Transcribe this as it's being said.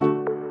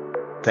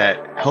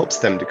that helps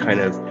them to kind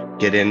of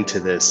get into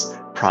this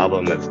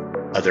problem of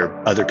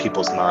other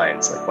people's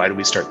minds. Like, why do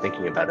we start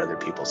thinking about other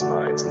people's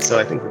minds? And so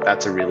I think that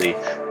that's a really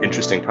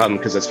interesting problem,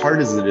 because as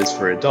hard as it is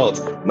for adults,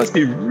 it must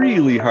be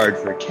really hard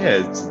for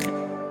kids.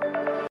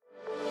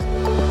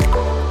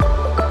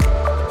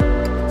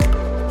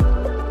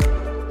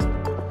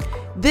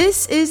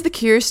 This is the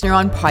Curious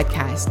Neuron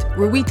podcast,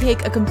 where we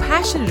take a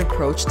compassionate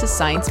approach to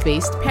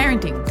science-based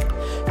parenting.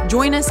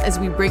 Join us as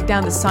we break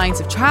down the science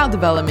of child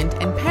development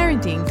and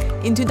parenting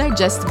into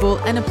digestible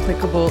and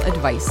applicable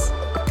advice.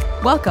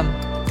 Welcome.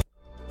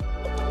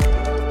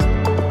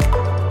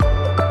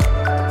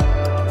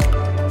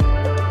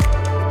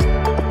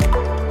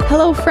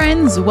 Hello,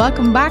 friends.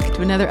 Welcome back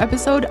to another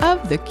episode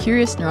of the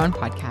Curious Neuron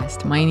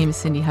podcast. My name is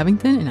Cindy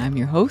Hovington, and I'm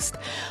your host.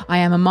 I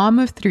am a mom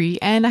of 3,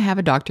 and I have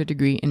a doctorate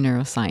degree in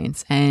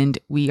neuroscience. And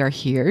we are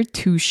here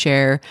to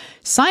share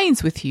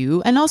science with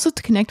you and also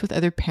to connect with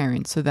other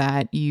parents so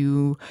that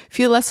you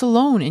feel less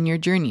alone in your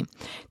journey.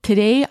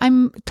 Today,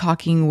 I'm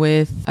talking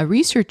with a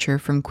researcher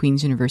from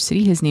Queen's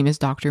University. His name is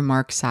Dr.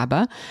 Mark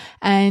Sabbagh,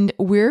 and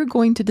we're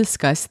going to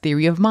discuss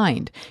theory of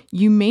mind.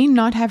 You may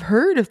not have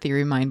heard of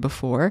theory of mind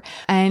before,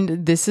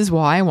 and this is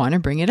why I want to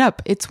bring it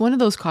up. It's one of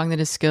those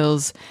cognitive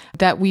skills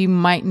that we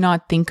might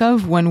not think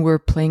of when we're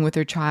playing with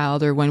our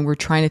child or when we're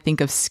trying to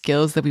think of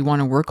skills that we want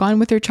to work on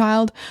with our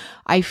child.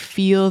 I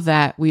feel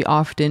that we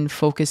often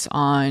focus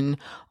on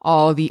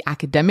all the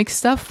academic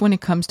stuff when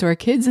it comes to our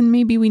kids, and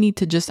maybe we need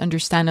to just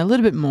understand a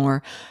little bit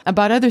more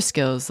about other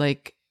skills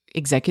like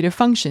executive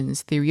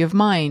functions, theory of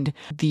mind,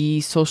 the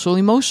social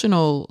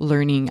emotional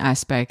learning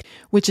aspect,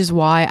 which is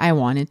why I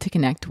wanted to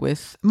connect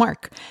with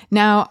Mark.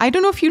 Now, I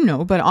don't know if you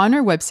know, but on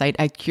our website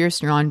at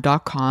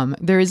curiousneuron.com,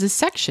 there is a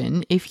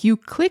section, if you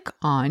click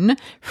on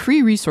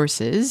free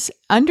resources,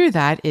 under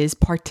that is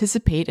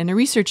participate in a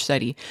research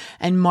study.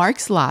 And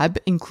Mark's lab,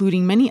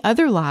 including many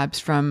other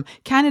labs from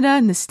Canada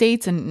and the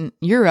States and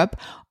Europe,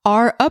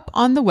 are up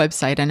on the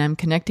website, and I'm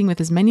connecting with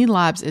as many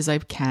labs as I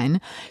can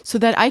so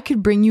that I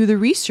could bring you the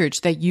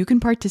research that you can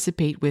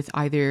participate with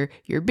either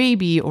your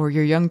baby or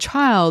your young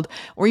child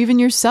or even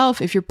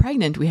yourself if you're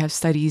pregnant. We have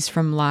studies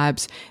from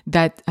labs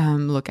that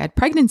look at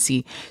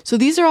pregnancy. So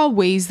these are all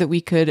ways that we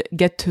could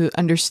get to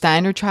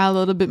understand our child a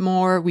little bit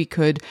more. We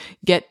could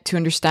get to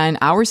understand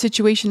our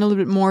situation a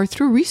little bit more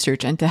through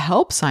research and to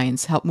help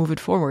science help move it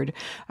forward.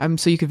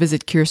 So you could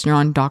visit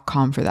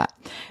curiousneuron.com for that.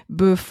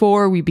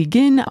 Before we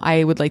begin,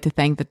 I would like to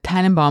thank the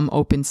Tannenbaum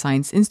Open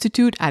Science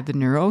Institute at the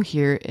Neuro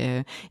here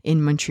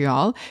in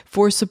Montreal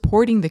for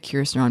supporting the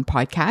Curious Neuron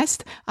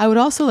podcast. I would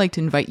also like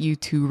to invite you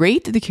to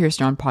rate the Curious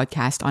Neuron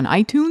podcast on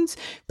iTunes.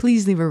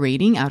 Please leave a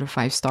rating out of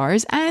 5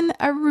 stars and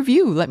a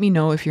review. Let me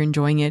know if you're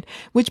enjoying it,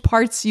 which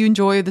parts you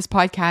enjoy of this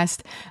podcast,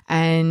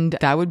 and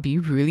that would be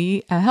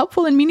really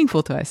helpful and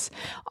meaningful to us.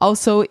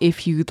 Also,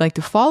 if you'd like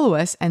to follow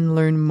us and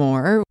learn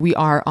more, we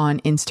are on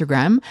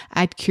Instagram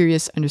at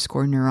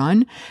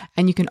curious_neuron,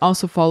 and you can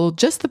also follow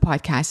just the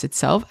podcast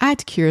itself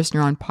at Curious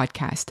Neuron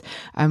Podcast,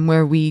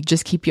 where we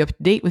just keep you up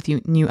to date with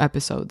new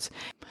episodes.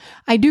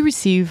 I do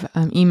receive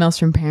emails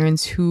from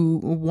parents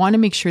who want to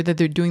make sure that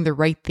they're doing the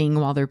right thing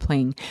while they're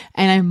playing.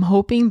 And I'm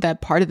hoping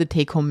that part of the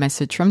take-home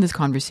message from this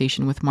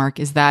conversation with Mark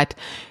is that,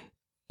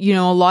 you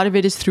know, a lot of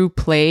it is through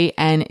play,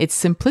 and it's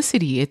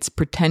simplicity, it's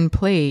pretend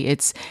play,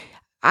 it's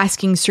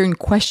asking certain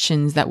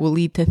questions that will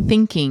lead to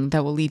thinking,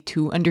 that will lead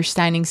to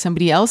understanding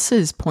somebody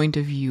else's point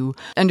of view,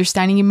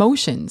 understanding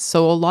emotions.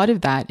 So a lot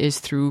of that is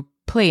through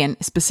play, and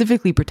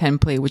specifically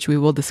pretend play, which we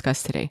will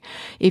discuss today.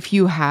 If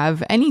you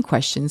have any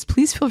questions,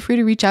 please feel free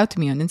to reach out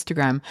to me on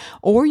Instagram,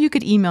 or you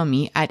could email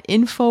me at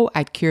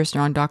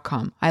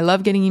info@curiousneuron.com. I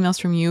love getting emails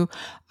from you.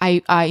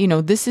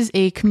 This is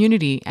a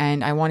community,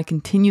 and I want to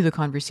continue the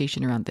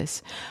conversation around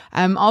this.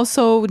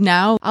 Also,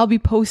 now I'll be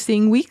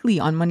posting weekly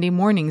on Monday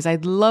mornings.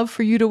 I'd love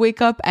for you to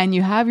wake up and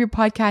you have your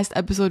podcast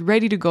episode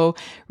ready to go,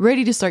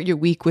 ready to start your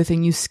week with a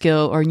new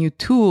skill or a new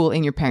tool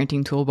in your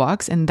parenting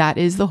toolbox. And that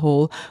is the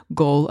whole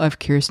goal of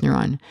Curious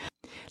Neuron.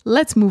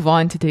 Let's move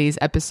on to today's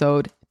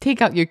episode.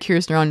 Take out your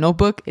Curious Neuron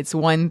notebook. It's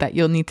one that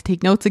you'll need to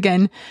take notes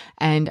again.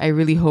 And I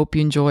really hope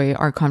you enjoy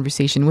our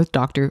conversation with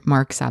Dr.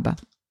 Mark Sabbagh.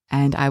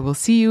 And I will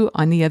see you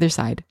on the other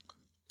side.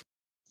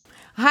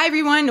 Hi,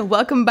 everyone.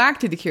 Welcome back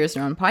to the Curious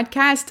Neuron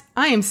podcast.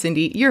 I am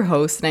Cindy, your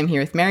host, and I'm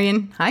here with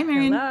Marion. Hi,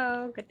 Marion.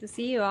 Hello. Good to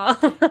see you all.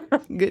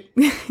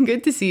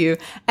 Good to see you.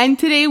 And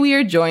today we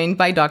are joined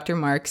by Dr.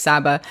 Mark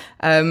Sabbagh,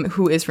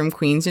 who is from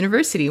Queen's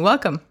University.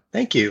 Welcome.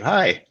 Thank you.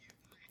 Hi.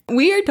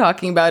 We are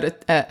talking about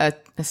a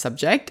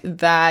subject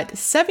that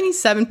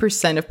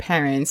 77% of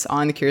parents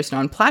on the Curious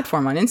Neuron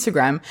platform on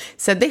Instagram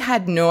said they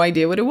had no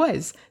idea what it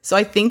was. So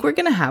I think we're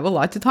going to have a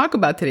lot to talk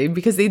about today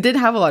because they did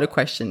have a lot of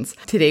questions.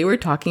 Today we're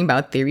talking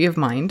about theory of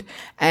mind,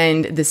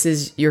 and this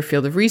is your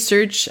field of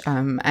research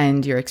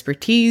and your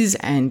expertise,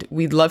 and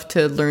we'd love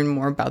to learn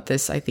more about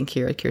this, I think,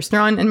 here at Curious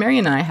Neuron. And Mary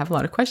and I have a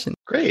lot of questions.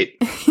 Great.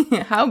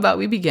 How about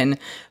we begin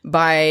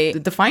by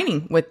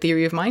defining what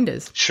theory of mind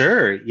is?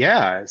 Sure.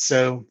 Yeah.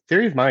 So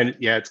theory of mind,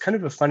 it's kind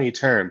of a funny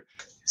term.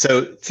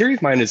 So theory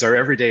of mind is our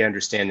everyday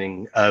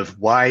understanding of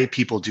why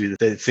people do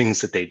the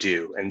things that they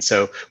do. And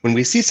so when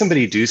we see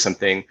somebody do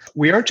something,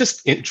 we aren't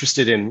just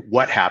interested in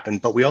what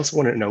happened, but we also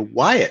want to know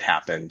why it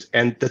happened.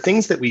 And the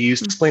things that we use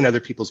to explain other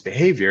people's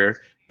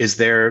behavior is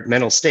their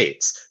mental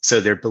states. So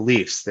their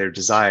beliefs, their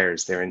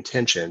desires, their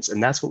intentions.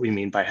 And that's what we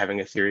mean by having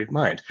a theory of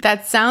mind.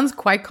 That sounds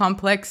quite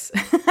complex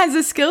as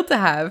a skill to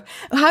have.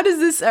 How does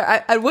this,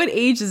 at what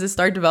age does this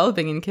start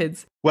developing in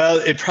kids? Well,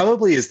 it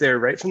probably is there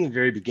right from the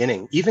very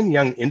beginning. Even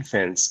young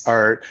infants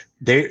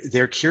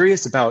they're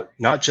curious about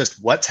not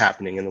just what's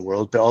happening in the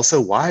world, but also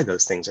why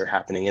those things are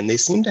happening. And they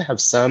seem to have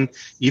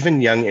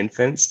even young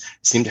infants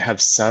seem to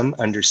have some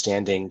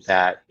understanding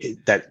that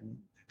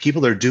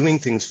people are doing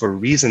things for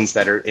reasons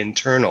that are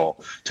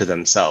internal to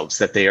themselves,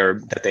 that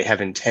they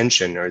have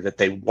intention or that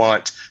they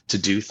want to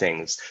do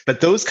things. But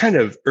those kind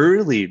of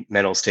early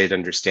mental state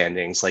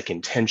understandings, like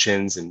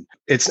intentions, and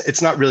it's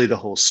not really the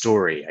whole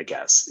story, I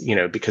guess,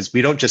 because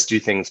we don't just do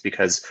things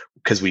because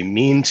we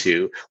mean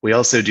to. We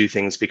also do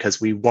things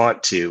because we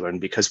want to, and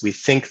because we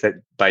think that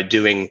by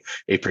doing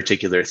a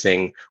particular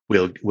thing,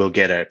 we'll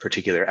get a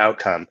particular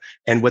outcome.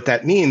 And what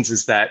that means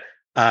is that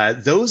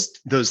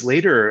those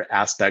later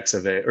aspects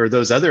of it, or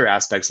those other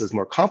aspects, those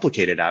more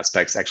complicated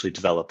aspects, actually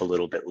develop a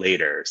little bit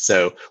later.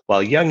 So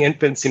while young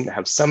infants seem to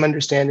have some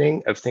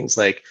understanding of things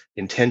like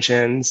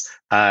intentions,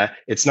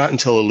 it's not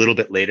until a little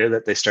bit later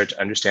that they start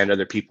to understand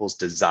other people's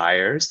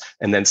desires,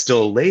 and then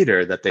still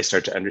later that they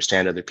start to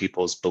understand other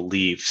people's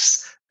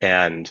beliefs,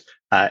 and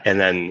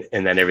then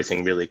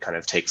everything really kind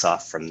of takes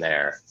off from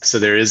there. So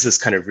there is this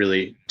kind of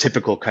really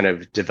typical kind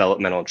of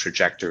developmental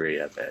trajectory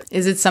of it.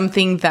 Is it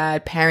something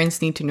that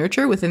parents need to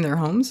nurture within their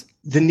homes?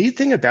 The neat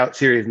thing about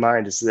theory of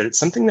mind is that it's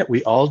something that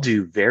we all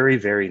do very,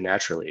 very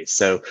naturally.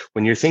 So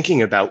when you're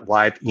thinking about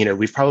why,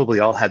 we've probably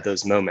all had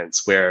those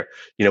moments where,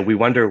 we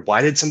wonder,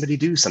 why did somebody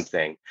do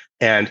something?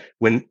 And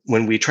when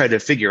we try to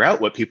figure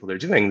out what people are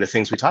doing, the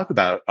things we talk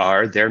about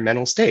are their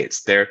mental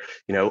states. They're,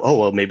 oh,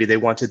 well, maybe they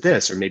wanted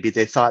this, or maybe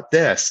they thought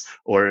this,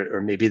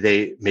 or maybe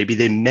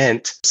they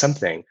meant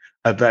something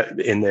about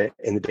in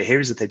the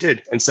behaviors that they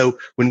did. And so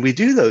when we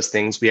do those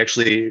things,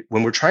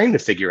 when we're trying to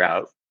figure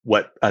out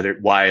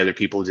why other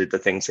people did the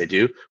things they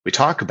do, we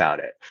talk about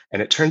it.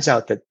 And it turns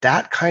out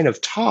that kind of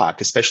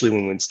talk, especially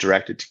when it's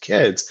directed to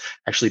kids,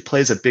 actually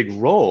plays a big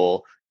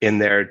role in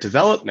their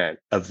development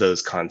of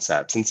those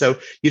concepts. And so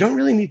you don't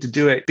really need to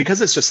do it because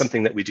it's just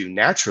something that we do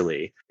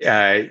naturally.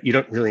 You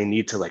don't really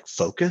need to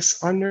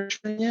focus on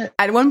nurturing it.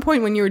 At one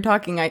point when you were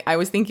talking, I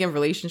was thinking of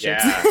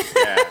relationships.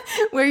 Yeah.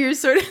 Where you're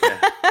sort of,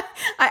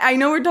 I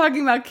know we're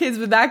talking about kids,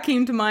 but that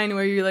came to mind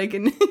where you're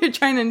you're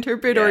trying to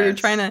interpret, or you're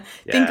trying to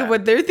think of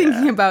what they're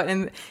thinking about.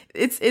 And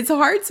it's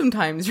hard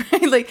sometimes,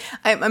 right?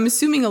 I'm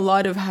assuming a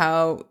lot of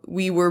how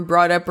we were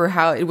brought up or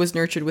how it was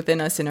nurtured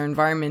within us in our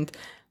environment,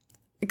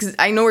 because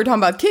I know we're talking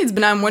about kids,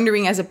 but I'm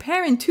wondering as a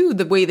parent too,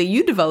 the way that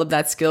you develop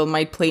that skill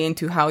might play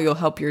into how you'll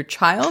help your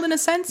child in a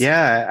sense.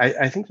 Yeah,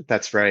 I think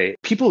that's right.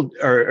 People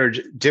are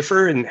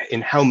differ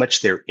in how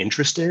much they're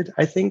interested,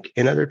 I think,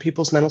 in other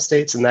people's mental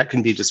states. And that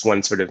can be just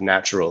one sort of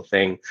natural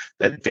thing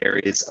that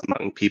varies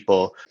among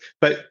people.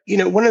 But,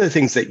 one of the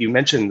things that you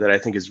mentioned that I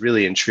think is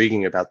really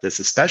intriguing about this,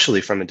 especially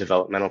from a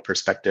developmental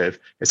perspective,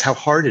 is how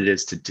hard it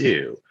is to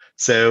do.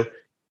 So,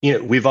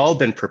 we've all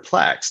been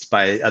perplexed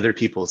by other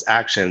people's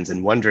actions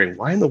and wondering,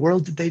 why in the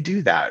world did they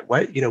do that?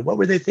 What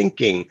were they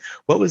thinking?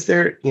 What was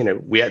their,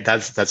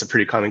 that's a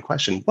pretty common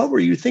question. What were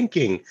you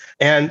thinking?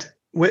 And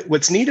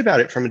what's neat about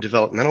it from a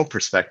developmental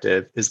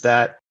perspective is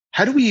that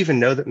how do we even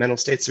know that mental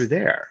states are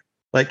there?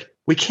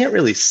 We can't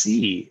really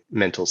see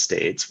mental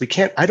states.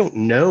 I don't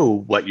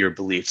know what your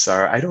beliefs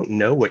are. I don't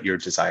know what your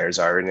desires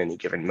are in any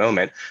given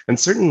moment. And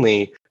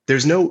certainly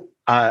there's no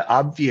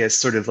obvious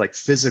sort of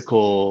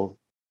physical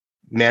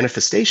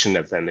manifestation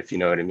of them, if you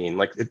know what I mean.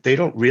 They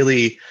don't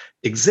really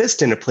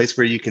exist in a place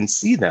where you can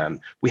see them.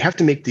 We have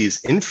to make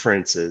these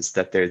inferences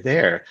that they're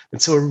there.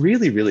 And so a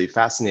really, really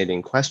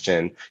fascinating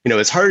question,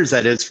 as hard as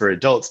that is for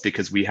adults,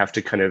 because we have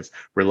to kind of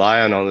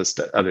rely on all this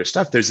other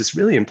stuff, there's this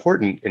really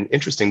important and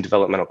interesting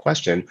developmental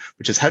question,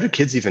 which is, how do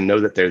kids even know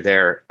that they're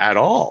there at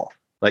all?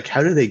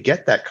 How do they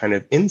get that kind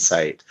of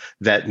insight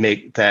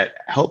that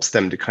helps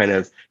them to kind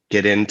of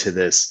get into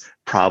this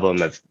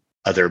problem of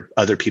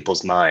other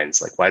people's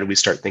minds? Why do we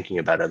start thinking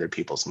about other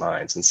people's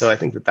minds? And so I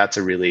think that's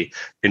a really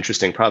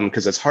interesting problem,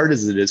 because as hard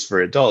as it is for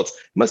adults,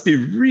 it must be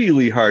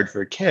really hard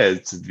for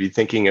kids to be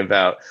thinking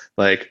about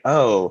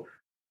oh,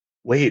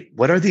 wait,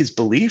 what are these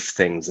belief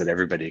things that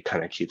everybody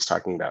kind of keeps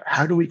talking about?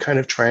 How do we kind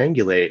of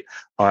triangulate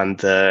on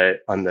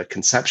the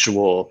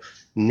conceptual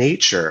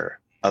nature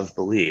of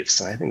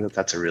beliefs? And I think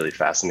that's a really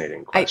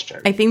fascinating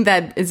question. I think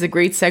that is a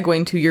great segue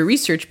into your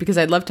research, because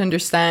I'd love to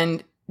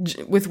understand,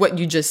 with what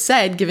you just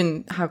said,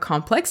 given how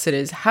complex it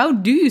is, how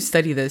do you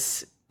study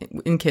this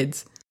in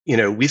kids?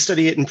 We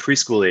study it in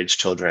preschool age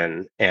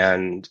children.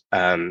 And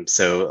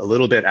so a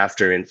little bit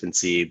after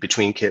infancy,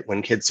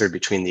 when kids are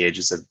between the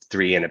ages of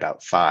 3 and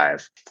about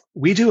 5,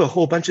 we do a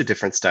whole bunch of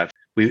different stuff.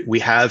 we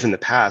have in the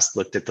past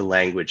looked at the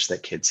language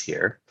that kids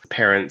hear.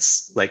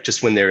 Parents, like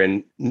just when they're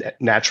in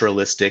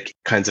naturalistic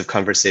kinds of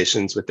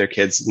conversations with their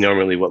kids,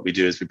 normally what we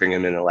do is we bring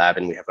them in a lab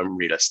and we have them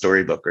read a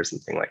storybook or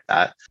something like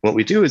that. What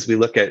we do is we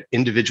look at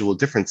individual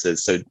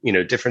differences. So,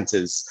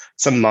 differences,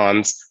 some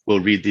moms will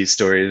read these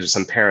stories, or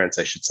some parents,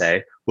 I should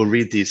say, will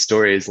read these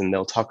stories and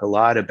they'll talk a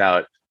lot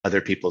about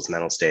other people's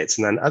mental states.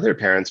 And then other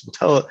parents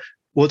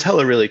will tell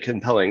a really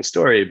compelling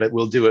story, but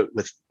we'll do it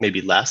with maybe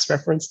less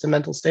reference to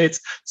mental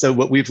states. So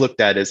what we've looked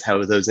at is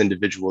how those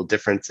individual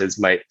differences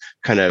might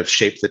kind of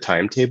shape the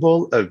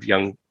timetable of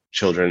young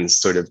children's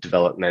sort of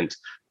development,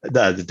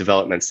 the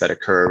developments that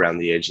occur around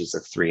the ages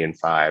of 3 and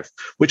 5,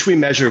 which we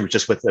measure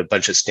just with a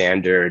bunch of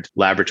standard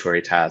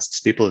laboratory tasks.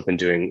 People have been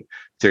doing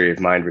theory of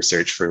mind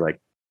research for like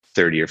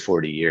 30 or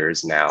 40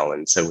 years now.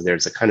 And so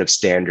there's a kind of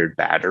standard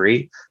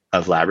battery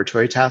of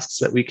laboratory tasks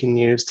that we can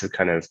use to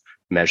kind of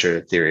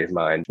measure theory of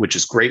mind, which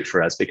is great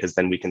for us because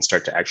then we can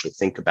start to actually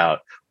think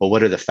about, well,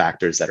 what are the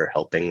factors that are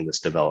helping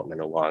this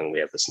development along? We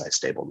have this nice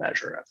stable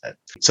measure of it.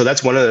 So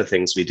that's one of the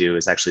things we do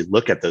is actually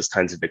look at those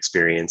kinds of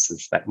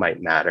experiences that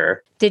might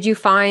matter. Did you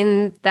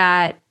find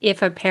that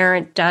if a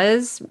parent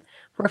does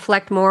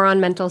reflect more on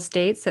mental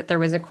states, that there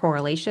was a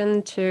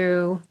correlation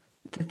to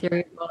the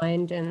theory of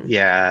mind? And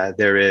yeah,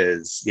 there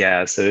is.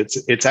 Yeah. So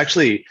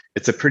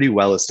it's a pretty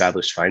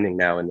well-established finding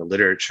now in the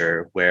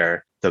literature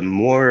where the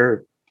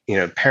more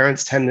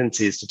parents'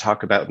 tendencies to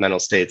talk about mental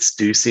states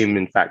do seem,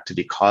 in fact, to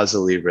be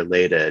causally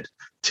related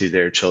to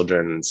their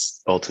children's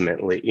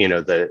ultimately,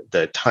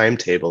 the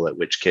timetable at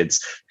which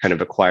kids kind of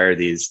acquire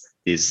these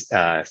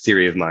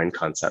theory of mind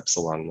concepts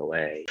along the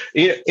way.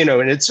 And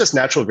it's just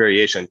natural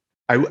variation.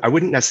 I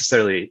wouldn't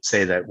necessarily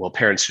say that, well,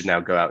 parents should now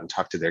go out and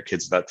talk to their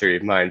kids about theory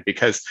of mind,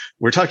 because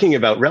we're talking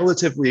about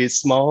relatively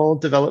small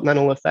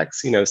developmental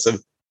effects, so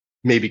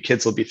maybe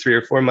kids will be 3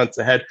 or 4 months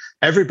ahead.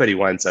 Everybody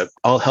winds up,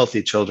 all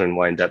healthy children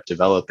wind up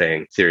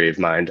developing theory of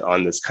mind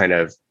on this kind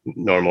of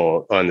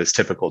on this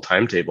typical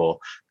timetable.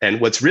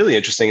 And what's really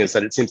interesting is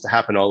that it seems to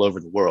happen all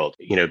over the world.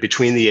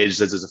 Between the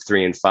ages of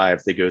 3 and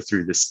 5, they go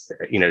through this,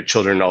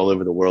 children all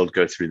over the world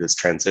go through this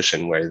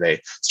transition where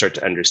they start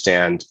to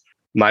understand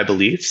my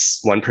beliefs.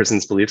 One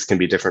person's beliefs can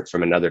be different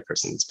from another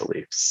person's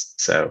beliefs.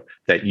 So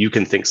that you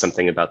can think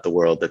something about the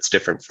world that's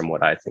different from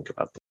what I think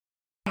about the world.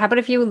 How about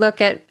if you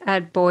look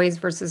at boys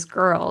versus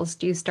girls?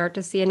 Do you start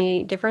to see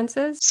any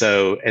differences?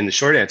 So, and the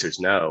short answer is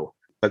no,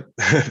 but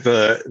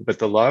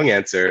the long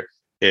answer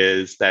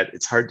is that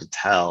it's hard to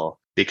tell,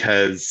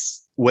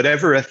 because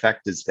whatever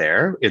effect is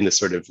there in the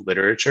sort of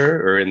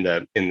literature or in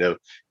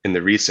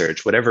the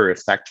research, whatever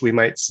effect we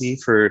might see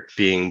for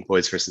being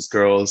boys versus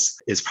girls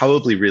is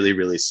probably really,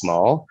 really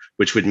small,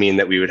 which would mean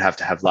that we would have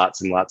to have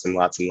lots and lots and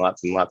lots and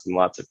lots and lots and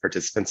lots of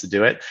participants to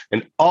do it.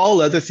 And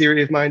all other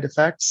theory of mind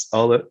effects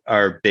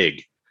are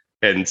big.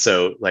 And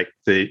so like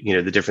the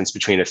difference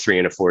between a 3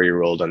 and a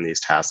 4-year-old on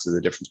these tasks is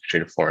the difference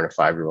between a 4 and a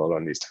 5-year-old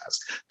on these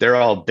tasks. They're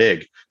all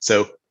big.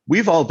 So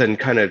we've all been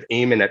kind of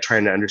aiming at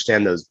trying to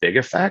understand those big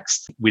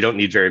effects. We don't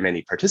need very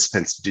many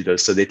participants to do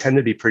those. So they tend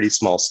to be pretty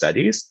small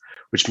studies,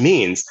 which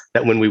means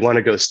that when we want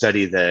to go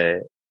study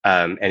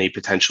any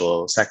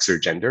potential sex or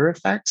gender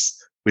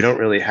effects, we don't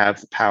really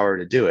have the power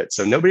to do it.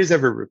 So nobody's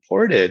ever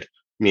reported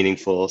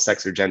meaningful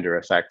sex or gender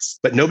effects,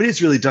 but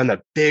nobody's really done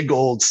a big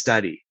old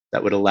study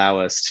that would allow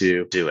us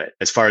to do it,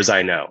 as far as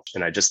I know.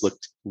 And I just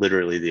looked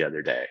literally the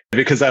other day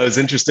because I was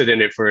interested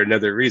in it for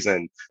another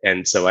reason.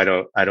 And so I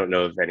don't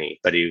know of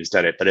anybody who's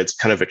done it, but it's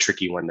kind of a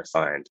tricky one to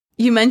find.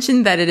 You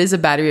mentioned that it is a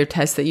battery of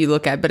tests that you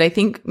look at, but I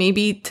think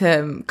maybe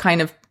to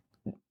kind of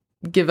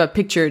give a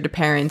picture to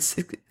parents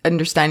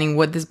understanding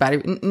what this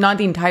battery, not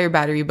the entire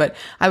battery, but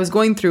I was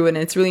going through it and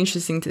it's really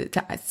interesting to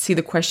see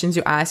the questions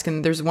you ask.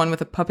 And there's one with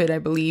a puppet, I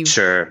believe.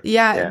 Sure.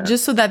 Yeah,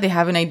 just so that they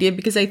have an idea,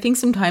 because I think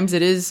sometimes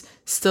it is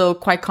still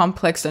quite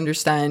complex to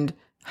understand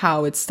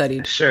how it's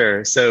studied.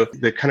 Sure. So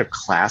the kind of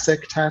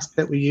classic task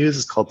that we use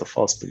is called the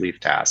false belief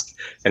task.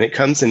 And it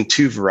comes in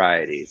 2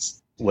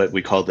 varieties, what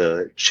we call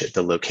the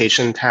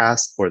location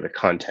task or the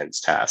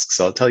contents task.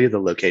 So I'll tell you the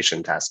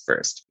location task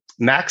first.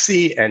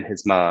 Maxie and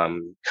his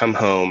mom come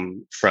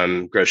home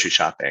from grocery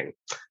shopping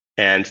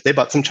and they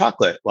bought some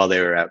chocolate while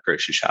they were out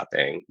grocery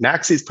shopping.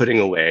 Maxie's putting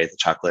away the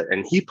chocolate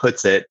and he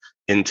puts it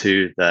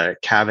into the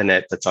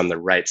cabinet that's on the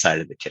right side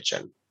of the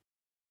kitchen.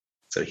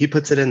 So he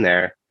puts it in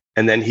there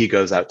and then he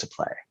goes out to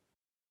play.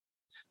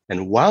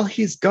 And while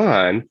he's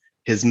gone,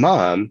 his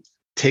mom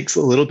takes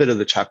a little bit of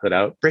the chocolate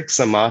out, breaks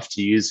some off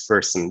to use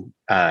for some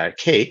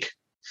cake.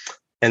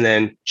 And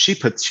then she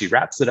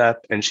wraps it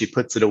up and she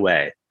puts it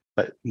away.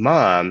 But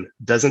mom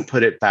doesn't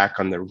put it back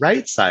on the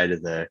right side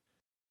of the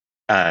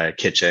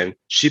kitchen.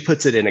 She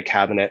puts it in a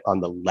cabinet on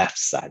the left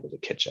side of the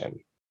kitchen.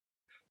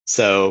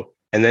 So,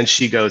 and then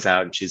she goes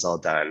out and she's all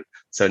done.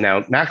 So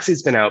now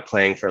Maxie's been out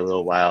playing for a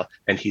little while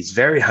and he's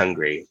very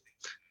hungry.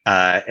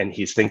 And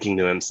he's thinking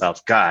to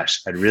himself,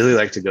 gosh, I'd really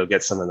like to go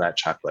get some of that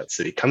chocolate.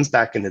 So he comes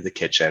back into the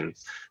kitchen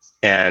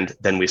and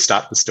then we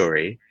stop the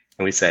story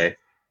and we say,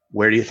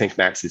 where do you think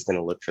Maxie's going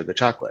to look for the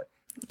chocolate?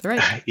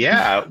 Right.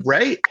 Yeah,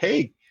 right.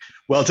 Hey,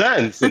 Well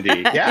done,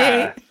 Cindy.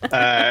 Yeah.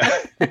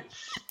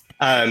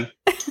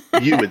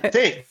 You would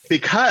think,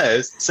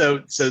 because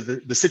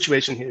the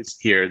situation is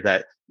here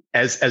that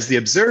as the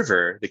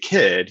observer, the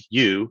kid,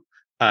 you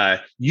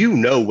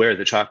know where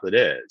the chocolate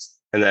is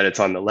and that it's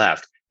on the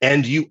left.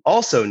 And you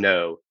also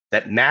know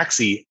that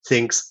Maxie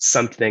thinks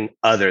something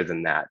other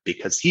than that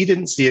because he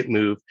didn't see it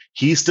move.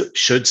 He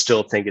should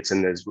still think it's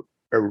in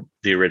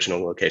the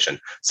original location.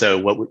 So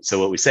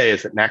what we say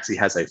is that Maxie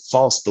has a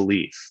false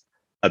belief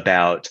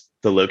about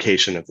the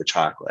location of the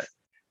chocolate.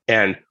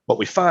 And what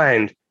we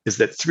find is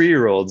that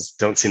 3-year-olds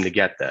don't seem to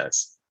get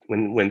this.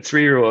 When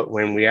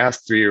we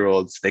ask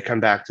 3-year-olds, they come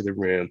back to the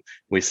room,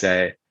 we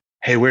say,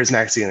 hey, where's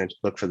Maxie going to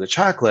look for the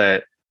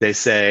chocolate? They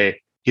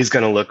say, he's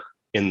going to look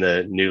in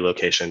the new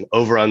location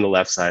over on the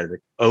left side of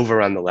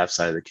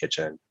the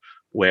kitchen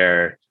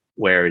where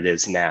it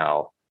is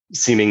now,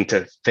 seeming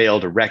to fail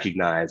to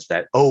recognize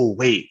that, oh,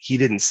 wait, he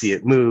didn't see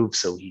it move,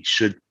 so he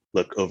should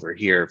look over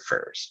here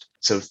first.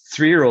 So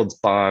 3-year-olds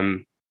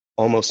bomb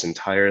almost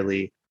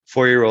entirely.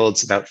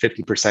 4-year-olds, about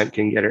 50%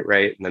 can get it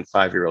right. And then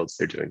 5-year-olds,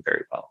 they're doing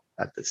very well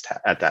at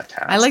that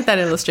task. I like that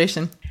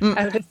illustration.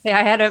 I was going to say,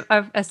 I had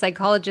a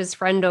psychologist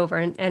friend over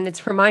and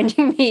it's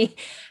reminding me,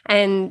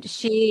 and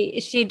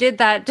she did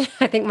that.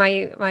 I think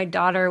my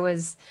daughter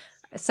was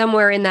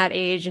somewhere in that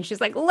age and she's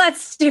like,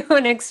 let's do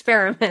an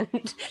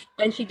experiment.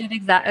 And she did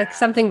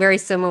something very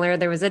similar.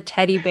 There was a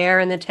teddy bear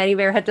and the teddy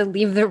bear had to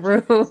leave the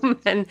room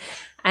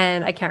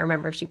and I can't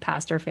remember if she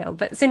passed or failed,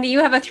 but Cindy, you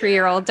have a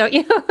 3-year-old, don't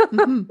you?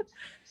 Mm-hmm.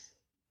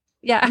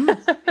 Yeah.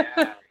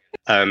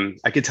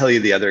 I could tell you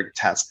the other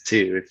task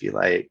too, if you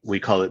like. We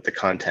call it the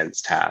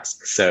contents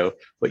task. So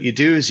what you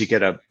do is you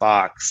get a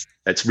box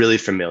that's really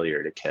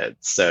familiar to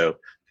kids. So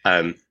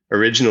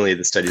originally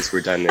the studies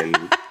were done in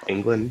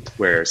England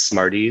where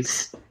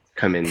Smarties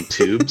come in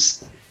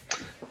tubes.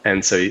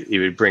 And so you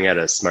would bring out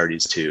a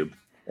Smarties tube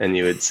and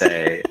you would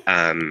say,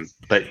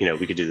 but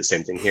we could do the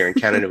same thing here in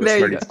Canada with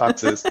Smarties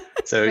boxes.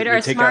 So wait, are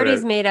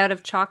Smarties made out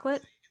of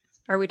chocolate?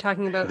 Are we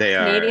talking about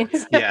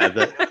Canadians? Yeah,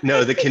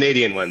 the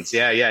Canadian ones.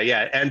 Yeah,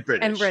 and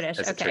British.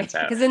 Okay.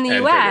 Because in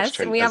the US,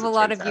 we have a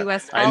lot of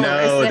US followers. I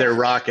know, they're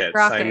rockets.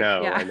 I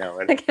know.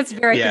 It gets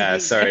very confusing.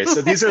 Sorry.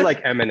 So these are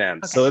like M&Ms.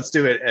 Okay. So let's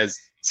do it as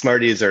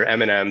Smarties or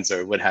M&Ms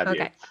or what have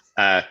you.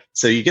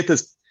 So you get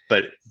this,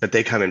 but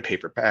they come in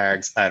paper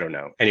bags. I don't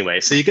know.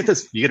 Anyway, so you get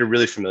a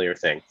really familiar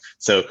thing.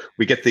 So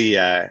we get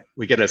a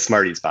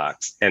Smarties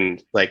box,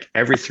 and like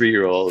every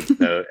 3-year-old,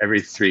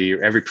 every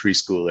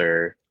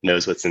preschooler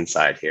knows what's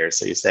inside here.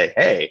 So you say,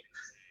 hey,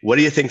 what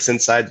do you think's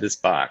inside this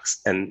box?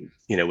 And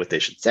what they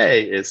should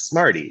say is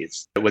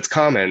Smarties. But what's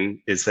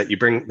common is that you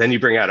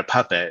bring out a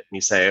puppet and you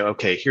say,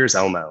 okay, here's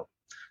Elmo.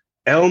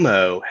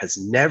 Elmo has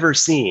never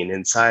seen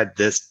inside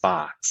this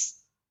box.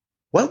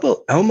 What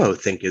will Elmo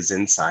think is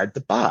inside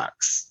the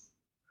box?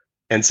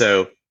 And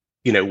so,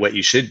 what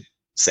you should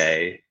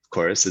say, of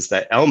course, is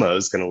that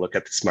Elmo's going to look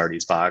at the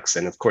Smarties box.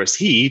 And of course,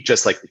 he,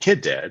 just like the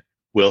kid did,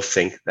 will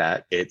think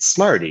that it's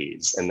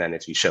Smarties. And then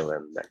if you show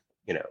him that,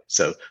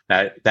 so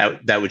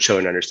that would show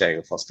an understanding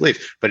of false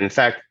belief. But in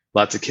fact,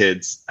 lots of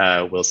kids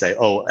will say,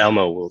 oh,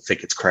 Elmo will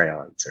think it's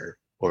crayons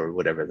or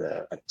whatever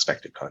the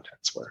unexpected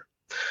contents were.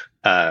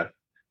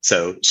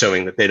 So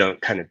showing that they don't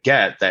kind of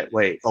get that,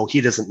 wait, oh, he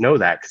doesn't know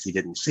that because he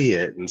didn't see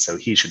it. And so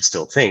he should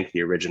still think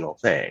the original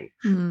thing.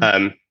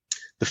 Mm-hmm.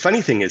 The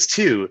funny thing is,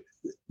 too,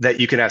 that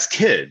you can ask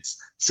kids.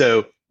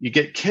 So you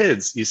get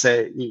kids, you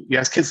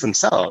ask kids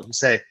themselves, you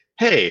say,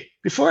 hey,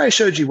 before I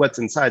showed you what's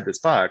inside this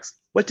box,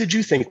 what did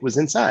you think was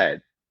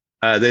inside?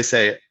 They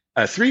say,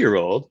 a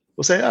 3-year-old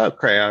will say, oh,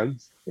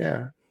 crayons.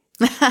 Yeah.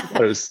 it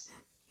was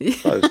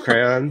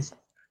crayons.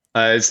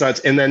 It's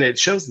not, and then it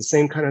shows the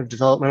same kind of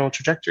developmental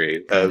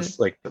trajectory of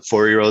like the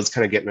 4-year-olds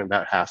kind of getting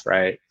about half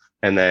right,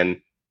 and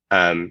then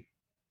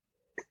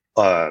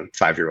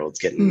 5-year-olds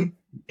getting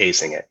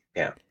acing it.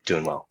 Yeah,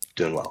 doing well.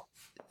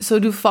 So,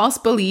 do false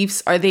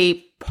beliefs, are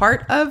they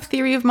part of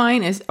theory of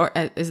mind? Is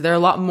there a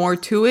lot more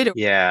to it?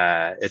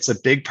 Yeah, it's a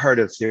big part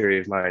of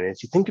theory of mind. And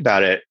if you think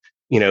about it,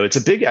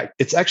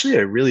 it's actually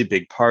a really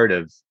big part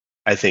of,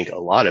 I think, a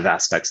lot of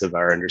aspects of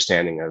our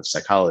understanding of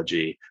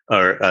psychology,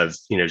 or of,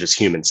 just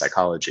human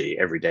psychology,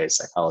 everyday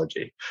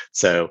psychology.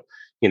 So,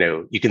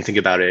 you can think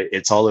about it.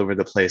 It's all over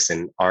the place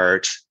in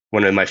art.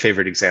 One of my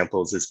favorite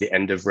examples is the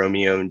end of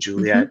Romeo and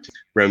Juliet. Mm-hmm.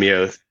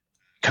 Romeo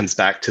comes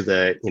back to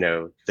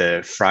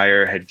the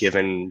friar had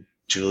given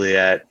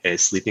Juliet a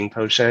sleeping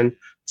potion.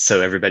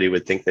 So everybody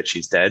would think that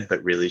she's dead,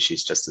 but really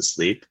she's just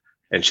asleep.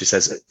 And she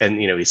says, and,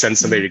 he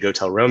sends somebody to go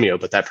tell Romeo,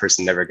 but that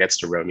person never gets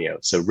to Romeo.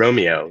 So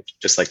Romeo,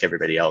 just like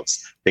everybody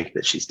else, think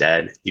that she's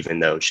dead,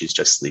 even though she's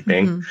just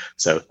sleeping. Mm-hmm.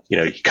 So,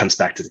 he comes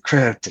back to the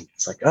crypt and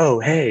it's like,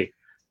 oh, hey,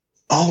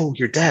 oh,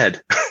 you're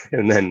dead.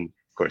 And then,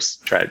 of course,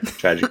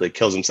 tragically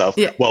kills himself.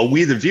 Yeah. While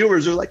we, the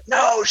viewers, are like,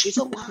 no, she's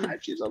alive.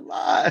 She's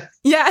alive.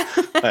 Yeah.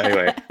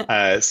 Anyway,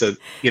 so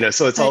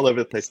it's all over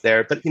the place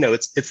there. But,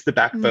 it's the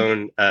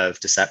backbone of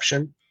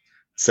deception.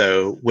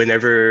 So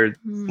whenever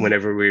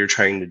we were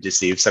trying to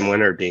deceive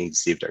someone or being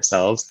deceived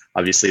ourselves,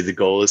 obviously the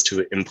goal is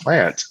to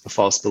implant a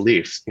false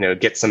belief,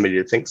 get somebody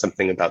to think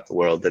something about the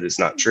world that is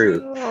not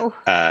true.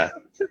 Oh.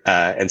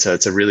 And so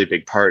it's a really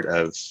big part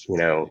of,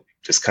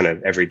 just kind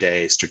of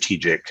everyday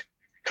strategic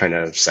kind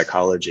of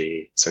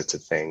psychology sorts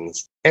of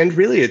things. And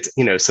really it's,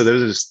 so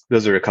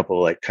those are a couple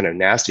of like kind of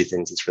nasty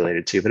things it's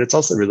related to, but it's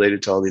also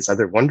related to all these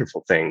other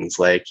wonderful things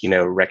like,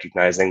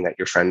 recognizing that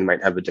your friend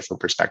might have a different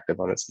perspective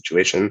on a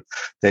situation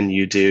than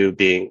you do,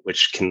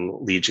 which can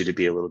lead you to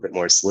be a little bit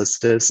more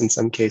solicitous in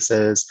some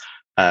cases.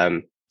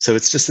 So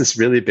it's just this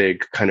really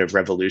big kind of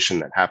revolution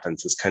that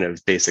happens, this kind of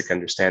basic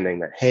understanding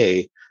that,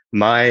 hey,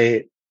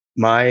 my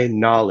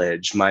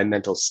knowledge, my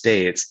mental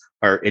states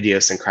are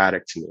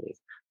idiosyncratic to me.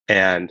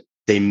 And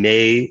they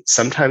may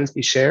sometimes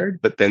be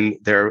shared, but then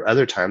there are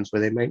other times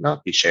where they might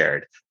not be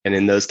shared. And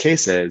in those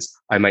cases,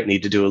 I might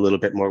need to do a little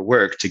bit more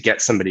work to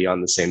get somebody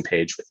on the same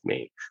page with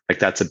me. Like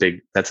that's a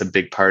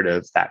big part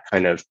of that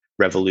kind of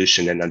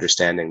revolution and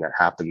understanding that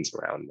happens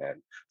around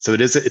then. So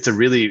it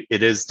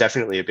is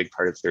definitely a big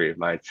part of theory of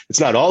mind. It's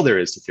not all there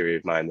is to theory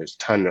of mind. There's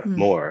a ton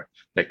more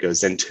that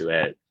goes into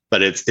it,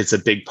 but it's a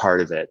big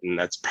part of it. And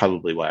that's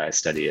probably why I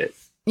study it.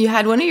 You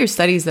had one of your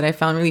studies that I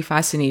found really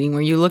fascinating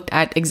where you looked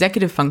at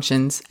executive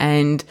functions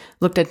and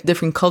looked at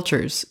different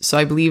cultures. So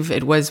I believe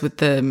it was with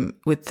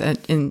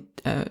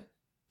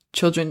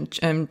children,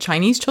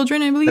 Chinese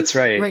children, I believe. That's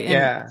right.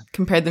 Yeah. And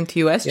compared them to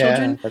US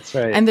children. That's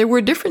right. And there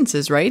were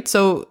differences, right?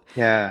 So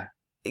yeah.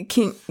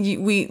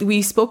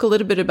 We spoke a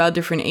little bit about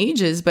different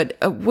ages, but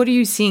what are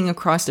you seeing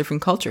across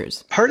different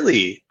cultures?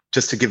 Partly,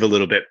 just to give a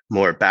little bit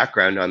more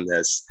background on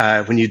this,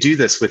 when you do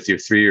this with your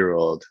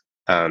 3-year-old,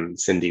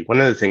 Cindy, one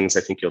of the things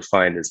I think you'll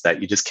find is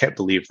that you just can't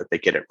believe that they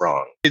get it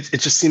wrong. It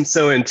just seems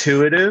so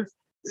intuitive.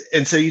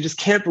 And so you just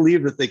can't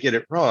believe that they get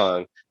it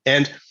wrong.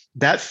 And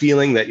that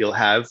feeling that you'll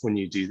have when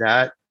you do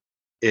that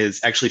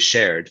is actually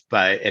shared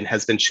and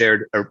has been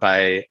shared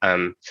by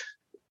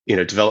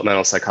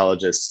developmental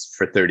psychologists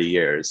for 30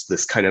 years,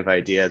 this kind of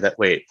idea that,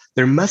 wait,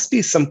 there must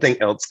be something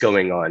else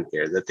going on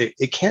here, that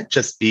it can't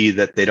just be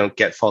that they don't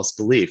get false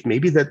belief,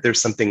 maybe that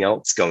there's something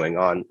else going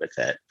on with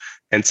it.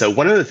 And so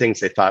one of the things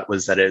they thought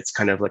was that it's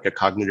kind of like a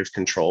cognitive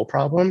control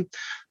problem.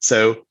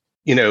 So,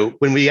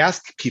 when we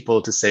ask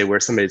people to say where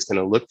somebody's going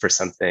to look for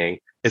something,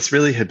 it's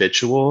really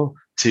habitual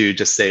to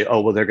just say, oh,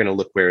 well, they're going to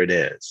look where it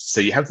is.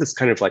 So you have this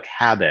kind of like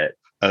habit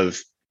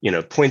of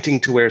pointing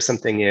to where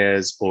something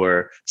is,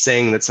 or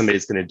saying that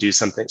somebody's going to do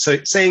something. So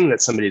saying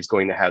that somebody's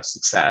going to have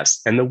success.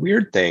 And the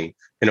weird thing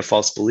in a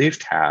false belief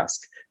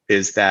task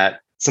is that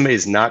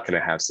somebody's not going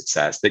to have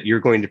success, that you're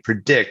going to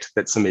predict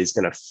that somebody's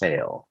going to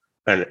fail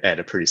at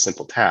a pretty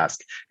simple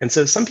task. And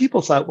so some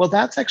people thought, well,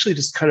 that's actually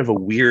just kind of a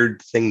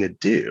weird thing to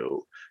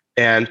do.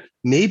 And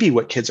maybe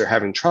what kids are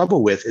having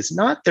trouble with is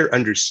not their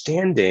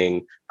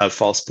understanding of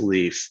false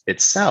belief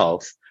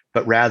itself,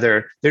 but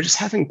rather they're just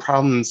having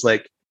problems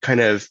like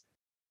kind of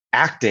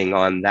acting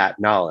on that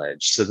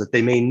knowledge, so that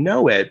they may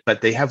know it,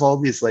 but they have all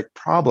these like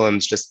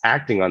problems just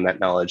acting on that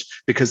knowledge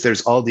because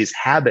there's all these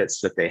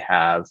habits that they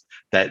have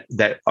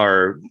that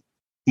are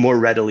more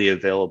readily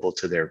available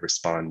to their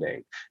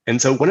responding.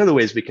 And so one of the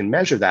ways we can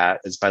measure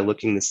that is by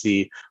looking to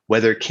see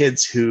whether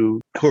kids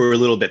who are a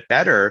little bit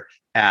better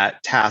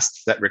at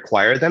tasks that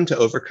require them to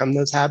overcome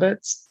those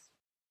habits,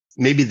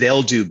 maybe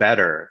they'll do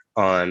better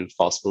on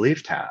false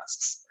belief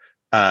tasks.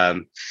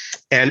 And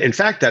in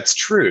fact, that's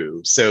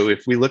true. So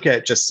if we look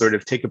at just sort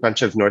of take a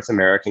bunch of North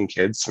American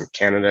kids from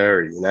Canada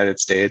or the United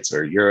States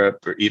or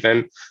Europe or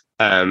even,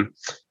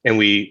 and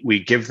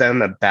we give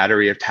them a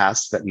battery of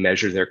tasks that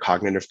measure their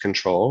cognitive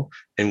control,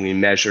 and we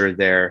measure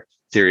their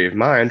theory of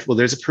mind, well,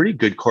 there's a pretty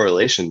good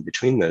correlation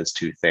between those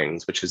two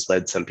things, which has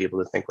led some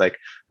people to think like,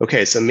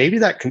 okay, so maybe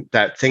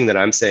that thing that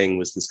I'm saying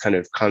was this kind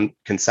of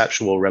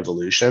conceptual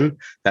revolution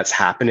that's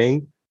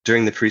happening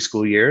during the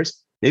preschool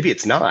years. Maybe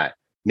it's not.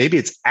 Maybe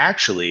it's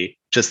actually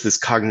just this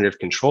cognitive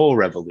control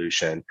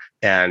revolution,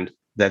 and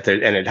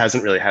it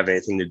hasn't really have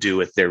anything to do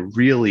with their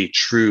really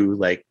true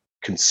like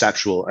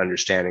conceptual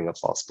understanding of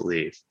false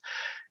belief.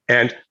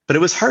 But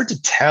it was hard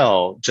to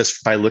tell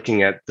just by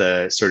looking at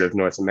the sort of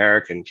North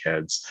American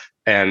kids,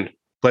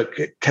 but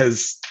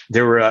because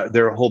there were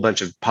a whole bunch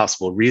of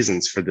possible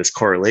reasons for this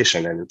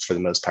correlation, and for the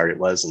most part, it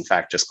was in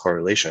fact just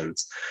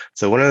correlations.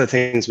 So one of the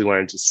things we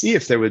wanted to see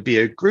if there would be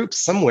a group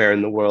somewhere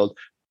in the world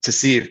to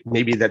see if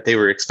maybe that they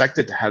were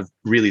expected to have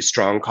really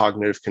strong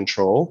cognitive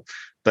control,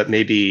 but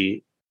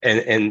maybe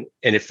and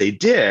if they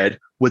did,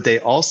 would they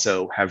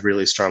also have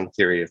really strong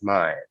theory of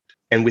mind?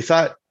 And we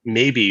thought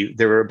maybe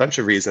there were a bunch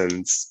of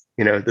reasons.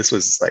 This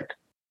was like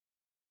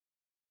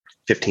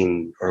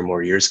 15 or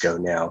more years ago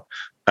now,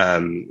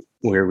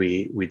 where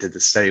we did the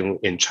study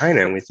in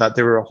China, and we thought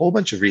there were a whole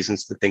bunch of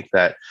reasons to think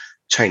that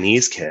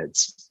Chinese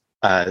kids,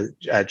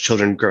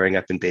 children growing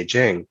up in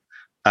Beijing,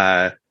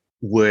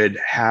 would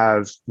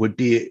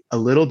be a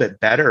little bit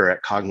better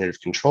at cognitive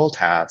control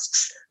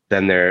tasks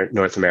than their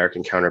North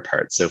American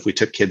counterparts. So if we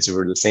took kids who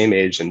were the same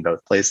age in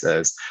both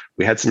places,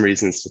 we had some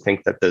reasons to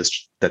think that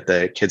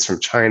the kids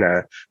from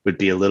China would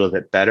be a little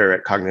bit better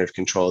at cognitive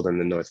control than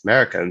the North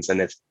Americans.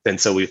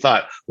 And so we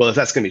thought, well, if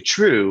that's going to be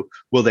true,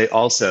 will they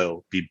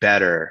also be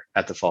better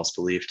at the false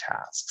belief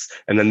tasks?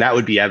 And then that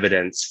would be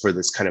evidence for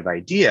this kind of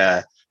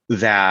idea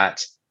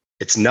that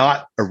it's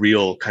not a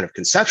real kind of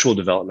conceptual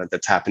development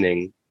that's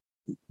happening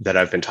that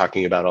I've been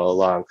talking about all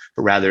along,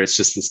 but rather it's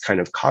just this kind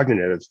of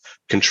cognitive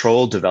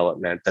control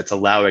development that's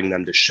allowing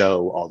them to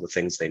show all the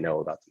things they know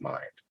about the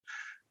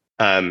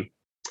mind.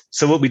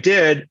 So what we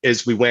did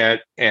is we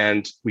went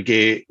and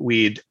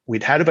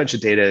we'd had a bunch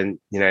of data in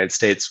the United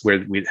States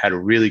where we'd had a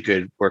really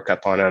good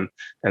workup on them.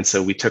 And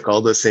so we took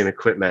all that same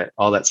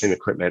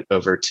equipment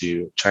over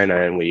to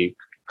China, and we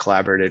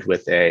collaborated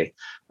with a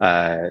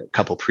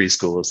couple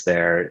preschools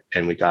there,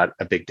 and we got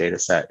a big data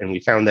set. And we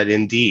found that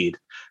indeed,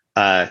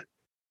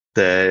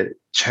 the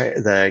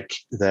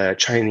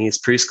Chinese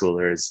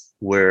preschoolers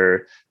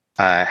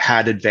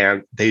had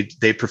advanced.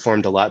 They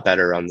performed a lot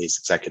better on these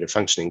executive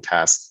functioning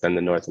tasks than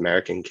the North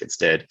American kids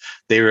did.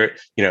 They were,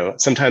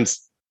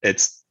 sometimes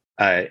it's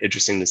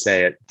interesting to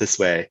say it this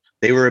way.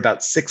 They were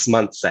about 6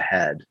 months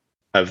ahead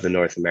of the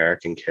North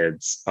American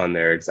kids on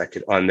their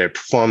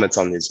performance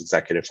on these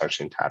executive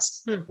functioning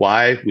tasks.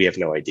 Why? We have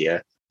no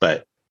idea,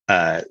 but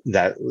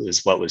that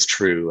was what was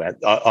true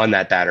on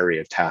that battery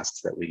of tasks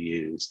that we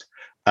used.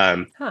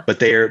 But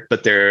their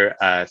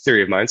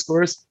theory of mind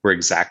scores were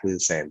exactly the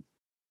same.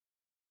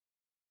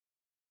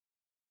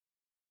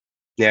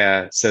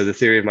 Yeah, so the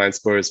theory of mind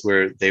scores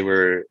they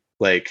were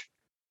like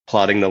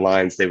plotting the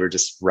lines. They were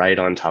just right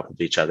on top of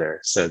each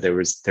other. So there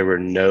were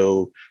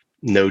no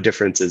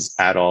differences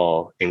at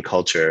all in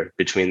culture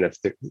between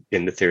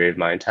in the theory of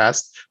mind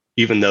tasks,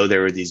 even though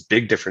there were these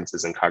big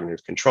differences in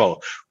cognitive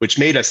control, which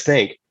made us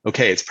think,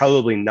 okay, it's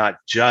probably not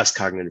just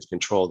cognitive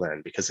control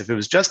then, because if it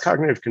was just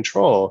cognitive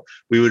control,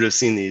 we would have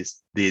seen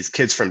these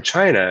kids from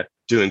China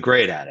doing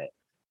great at it.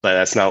 But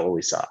that's not what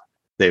we saw.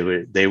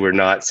 They were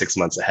not 6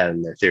 months ahead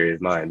in their theory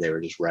of mind. They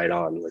were just right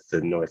on with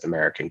the North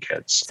American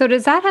kids. So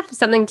does that have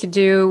something to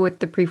do with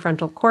the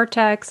prefrontal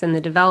cortex and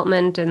the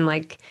development, and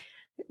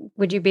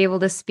would you be able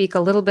to speak a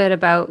little bit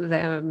about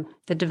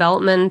the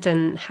development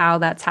and how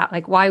that's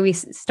why we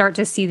start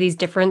to see these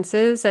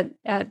differences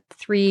at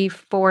 3,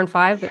 4, and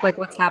 5?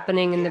 What's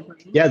happening in the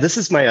brain? Yeah, this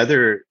is my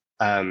other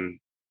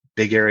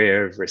big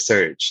area of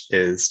research,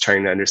 is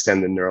trying to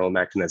understand the neural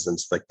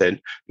mechanisms, like the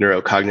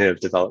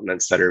neurocognitive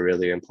developments that are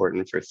really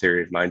important for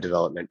theory of mind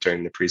development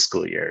during the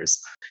preschool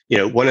years.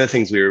 One of the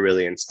things we were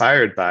really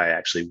inspired by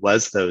actually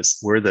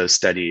were those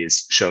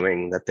studies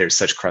showing that there's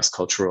such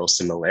cross-cultural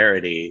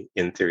similarity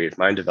in theory of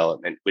mind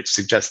development, which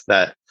suggests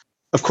that,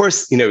 of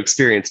course,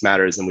 experience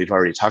matters, and we've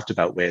already talked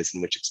about ways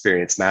in which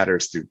experience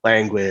matters through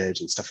language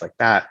and stuff like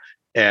that.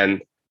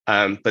 And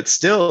but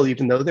still,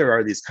 even though there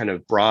are these kind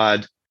of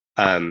broad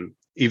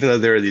even though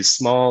there are these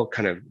small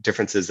kind of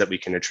differences that we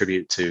can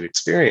attribute to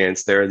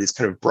experience, there are these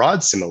kind of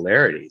broad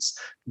similarities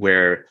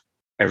where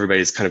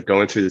everybody's kind of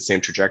going through the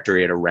same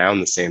trajectory at around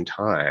the same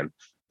time,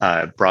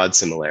 broad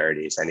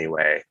similarities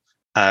anyway.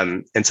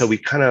 And so we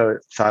kind of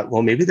thought,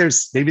 well, maybe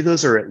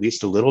those are at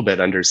least a little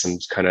bit under some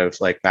kind of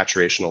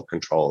maturational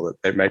control,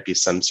 that there might be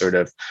some sort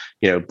of,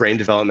 brain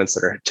developments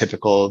that are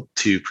typical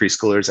to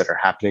preschoolers that are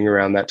happening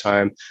around that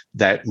time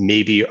that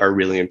maybe are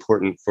really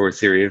important for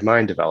theory of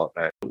mind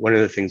development. One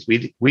of the things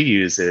we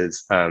use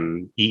is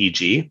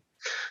EEG.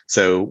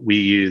 So we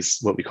use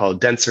what we call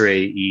dense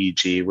array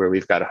EEG, where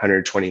we've got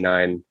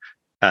 129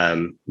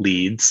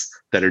 leads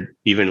that are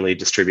evenly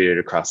distributed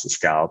across the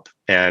scalp.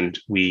 And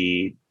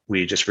we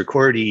just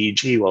record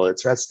EEG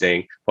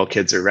while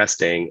kids are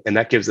resting. And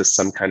that gives us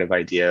some kind of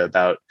idea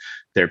about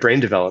their brain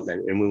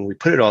development. And when we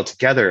put it all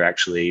together,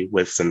 actually,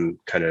 with some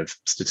kind of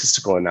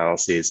statistical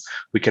analyses,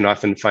 we can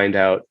often find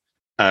out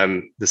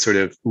the sort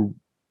of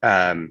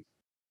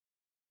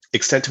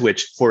extent to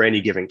which, for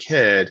any given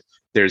kid,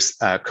 there's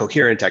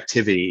coherent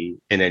activity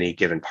in any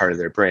given part of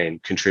their brain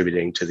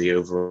contributing to the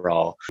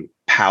overall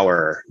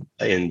power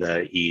in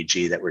the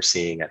EEG that we're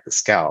seeing at the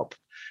scalp.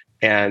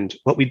 And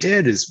what we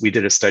did is we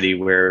did a study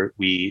where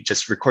we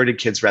just recorded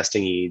kids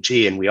resting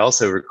EEG, and we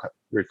also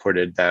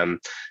recorded them,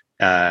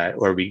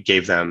 or we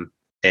gave them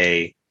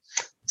a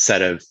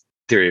set of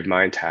theory of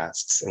mind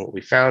tasks. And what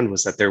we found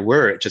was that there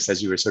were, just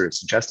as you were sort of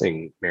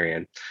suggesting,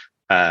 Marianne,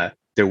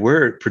 there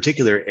were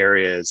particular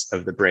areas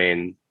of the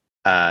brain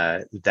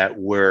that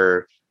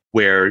were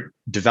where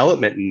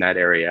development in that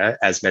area,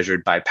 as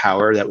measured by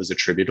power that was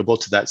attributable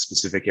to that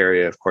specific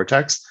area of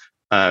cortex,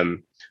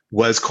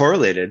 was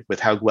correlated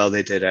with how well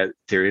they did at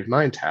theory of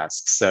mind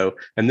tasks. So,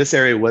 and this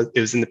area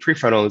was in the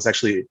prefrontal. It was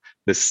actually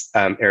this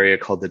area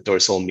called the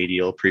dorsal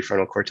medial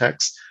prefrontal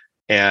cortex.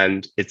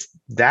 And it's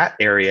that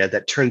area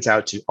that turns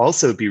out to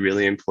also be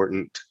really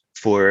important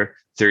for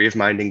theory of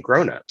mind in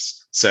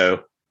grownups.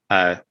 So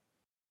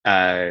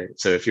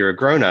if you're a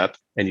grown-up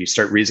and you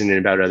start reasoning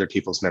about other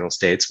people's mental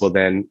states, well,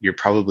 then you're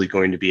probably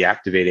going to be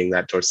activating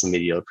that dorsal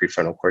medial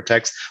prefrontal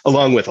cortex,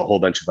 along with a whole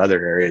bunch of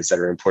other areas that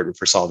are important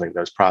for solving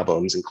those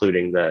problems,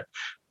 including the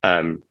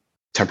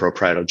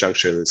temporoparietal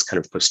juncture, this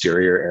kind of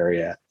posterior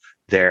area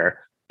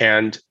there.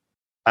 And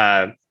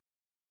what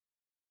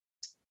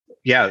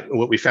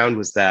we found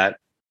was that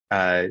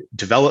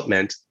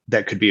development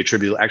that could be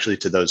attributable actually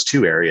to those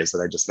two areas that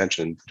I just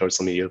mentioned, the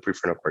dorsal medial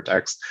prefrontal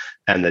cortex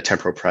and the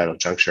temporoparietal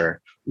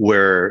juncture,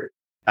 were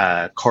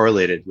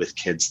correlated with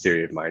kids'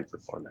 theory of mind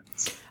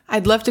performance.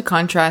 I'd love to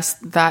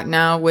contrast that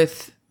now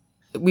with,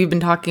 we've been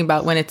talking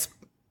about when it's,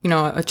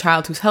 a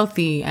child who's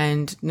healthy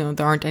and,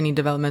 there aren't any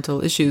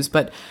developmental issues,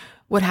 but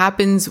what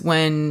happens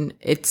when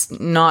it's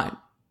not,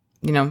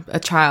 a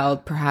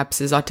child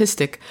perhaps is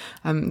autistic?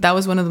 That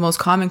was one of the most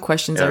common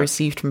questions I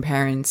received from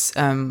parents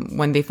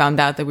when they found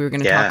out that we were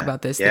going to talk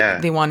about this.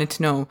 They wanted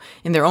to know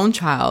in their own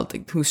child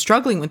who's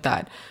struggling with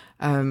that,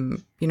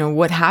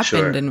 what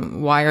happened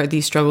and why are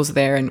these struggles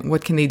there and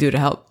what can they do to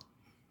help?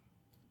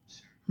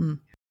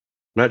 I'm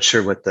not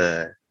sure what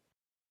the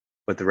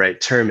right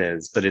term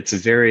is, but it's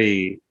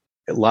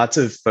lots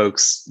of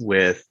folks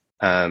with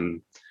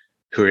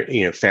who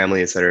are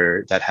families that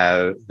are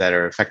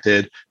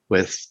affected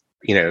with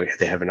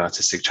they have an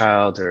autistic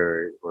child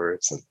or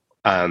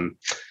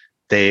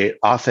they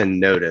often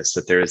notice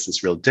that there is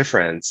this real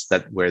difference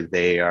that where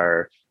they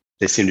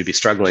seem to be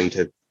struggling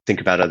to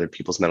think about other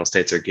people's mental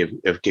states or give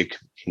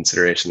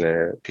consideration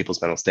to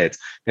people's mental states.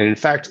 And in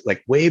fact,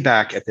 like way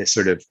back at this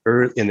sort of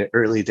in the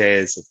early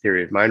days of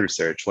theory of mind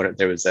research,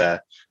 there was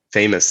a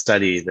famous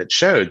study that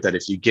showed that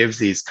if you give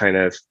these kind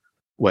of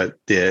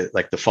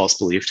the false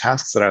belief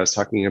tasks that I was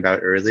talking about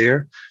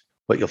earlier,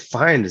 what you'll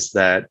find is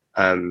that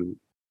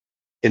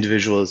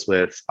individuals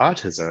with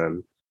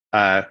autism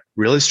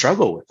really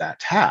struggle with that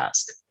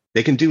task.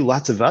 They can do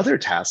lots of other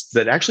tasks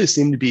that actually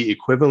seem to be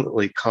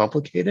equivalently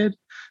complicated,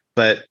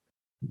 but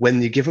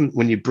when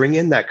you bring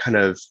in that kind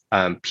of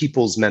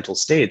people's mental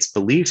states,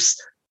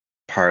 beliefs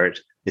part,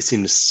 they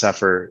seem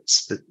to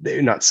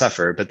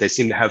but they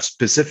seem to have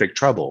specific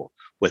trouble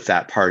with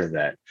that part of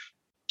it.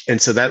 And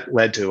so that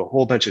led to a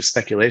whole bunch of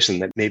speculation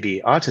that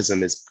maybe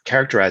autism is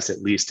characterized,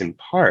 at least in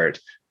part,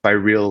 by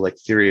real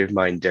theory of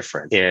mind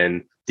difference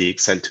in the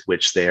extent to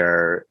which they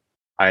are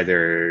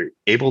either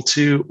able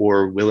to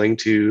or willing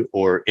to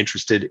or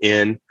interested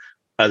in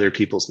other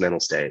people's mental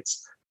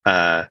states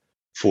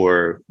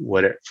for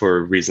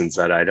reasons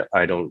that I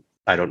don't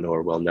know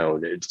are well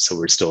known. So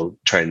we're still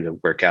trying to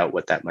work out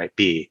what that might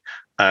be.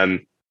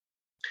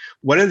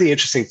 One of the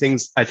interesting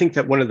things, I think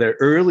that one of the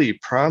early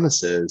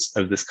promises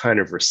of this kind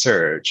of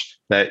research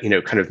that,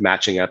 kind of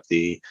matching up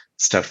the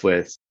stuff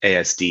with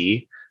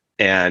ASD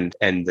and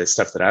the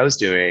stuff that I was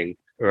doing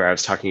or I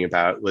was talking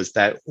about was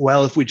that,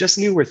 well, if we just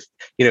knew if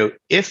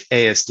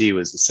ASD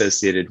was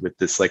associated with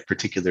this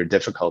particular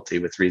difficulty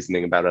with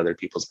reasoning about other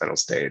people's mental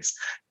states,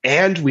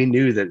 and we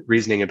knew that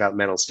reasoning about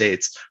mental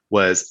states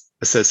was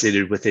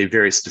associated with a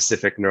very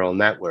specific neural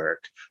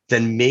network,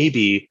 then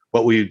maybe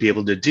what we would be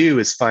able to do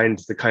is find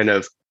the kind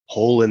of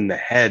hole in the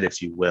head,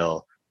 if you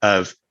will,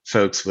 of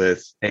folks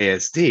with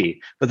ASD.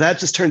 But that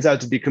just turns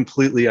out to be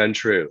completely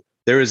untrue.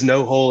 There is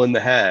no hole in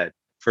the head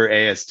for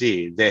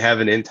ASD. They have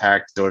an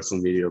intact dorsal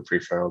medial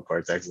prefrontal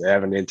cortex. They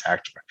have an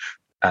intact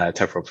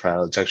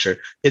temporoparietal juncture.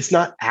 It's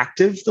not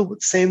active the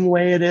same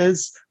way it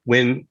is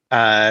when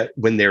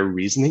they're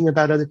reasoning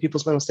about other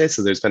people's mental states.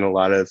 So there's been a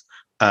lot of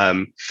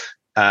cognitive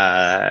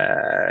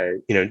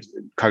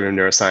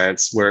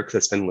neuroscience work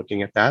that's been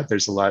looking at that.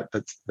 There's a lot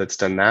that's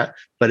done that,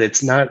 but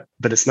it's not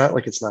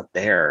like it's not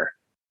there.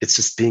 It's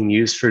just being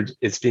used for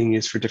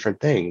different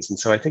things. And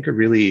so I think a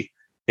really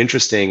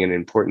interesting and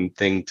important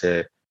thing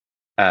to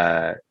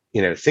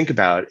think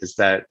about is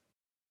that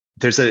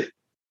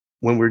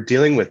when we're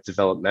dealing with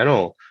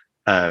developmental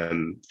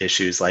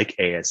issues like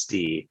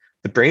ASD,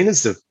 the brain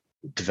is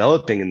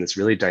developing in this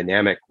really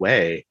dynamic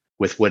way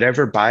with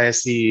whatever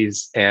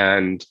biases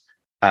and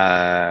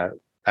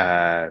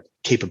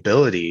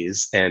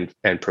capabilities and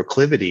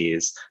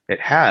proclivities it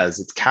has.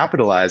 It's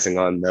capitalizing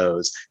on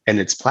those, and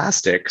it's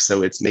plastic,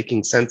 so it's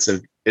making sense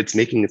of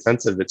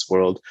its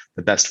world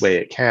the best way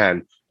it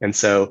can. And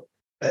so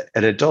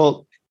an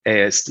adult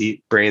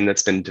ASD brain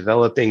that's been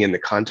developing in the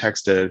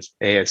context of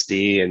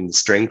ASD and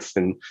strength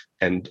and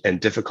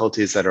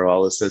difficulties that are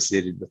all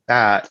associated with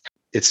that,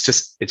 it's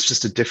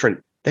just a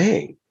different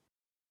thing.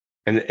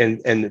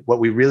 And what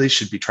we really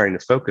should be trying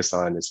to focus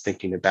on is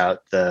thinking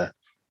about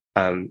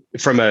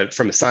from a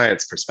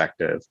science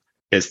perspective,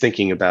 is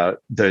thinking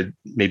about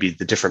maybe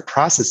the different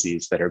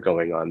processes that are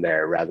going on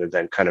there, rather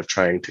than kind of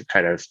trying to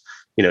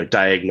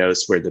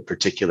diagnose where the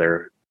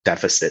particular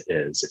deficit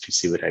is, if you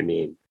see what I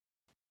mean.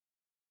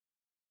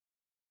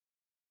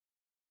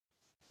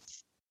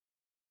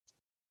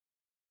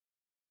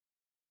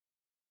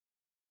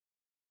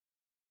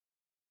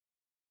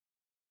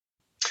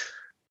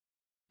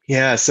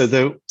 Yeah,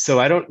 so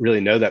I don't really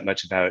know that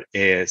much about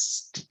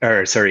ADHD,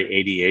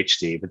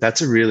 but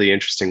that's a really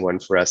interesting one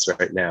for us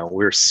right now.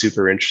 We're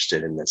super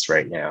interested in this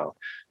right now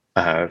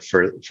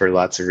for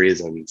lots of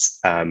reasons.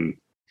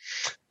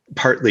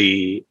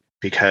 Partly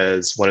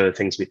because one of the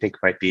things we think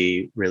might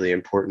be really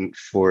important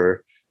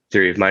for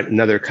theory of mind,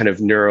 another kind of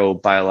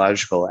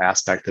neurobiological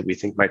aspect that we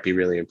think might be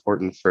really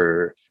important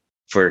for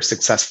for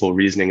successful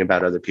reasoning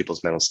about other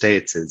people's mental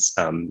states is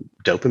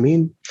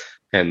dopamine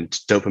and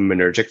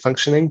dopaminergic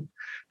functioning.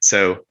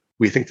 So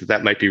we think that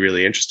that might be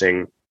really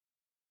interesting.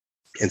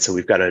 And so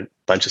we've got a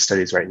bunch of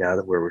studies right now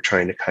where we're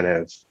trying to kind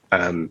of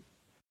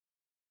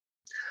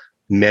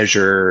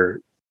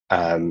measure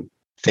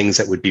things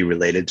that would be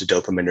related to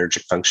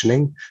dopaminergic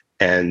functioning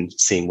and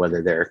seeing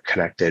whether they're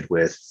connected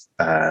with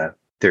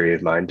theory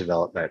of mind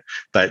development.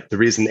 But the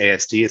reason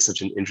ASD is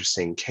such an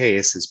interesting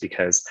case is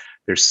because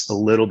there's a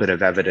little bit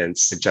of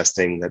evidence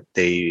suggesting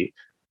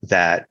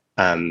that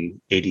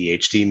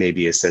ADHD may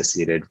be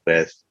associated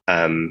with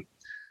lower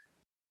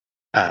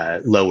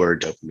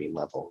dopamine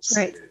levels,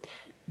 right,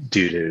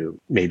 due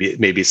to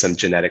maybe some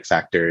genetic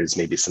factors,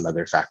 maybe some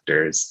other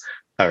factors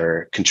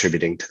are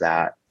contributing to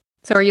that.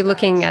 So are you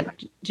looking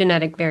at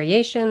genetic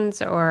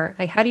variations, or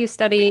like how do you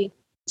study?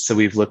 So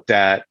we've looked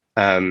at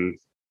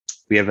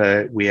we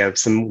have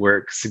some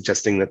work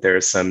suggesting that there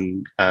is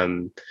some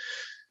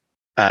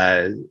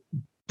dopamine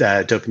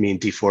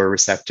D4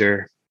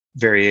 receptor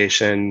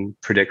variation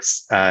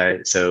predicts,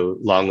 so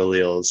long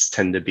alleles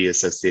tend to be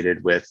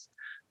associated with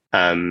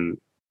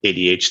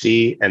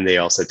ADHD, and they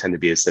also tend to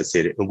be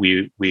associated.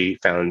 We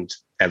found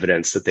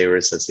evidence that they were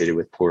associated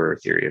with poorer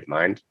theory of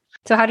mind.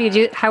 So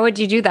how would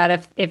you do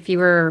that if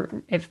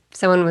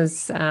someone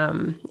was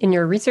in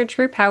your research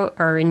group,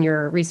 or in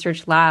your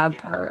research lab,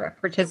 or a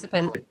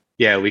participant?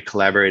 Yeah, we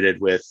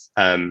collaborated with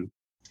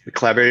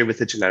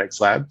the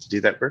genetics lab to do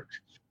that work.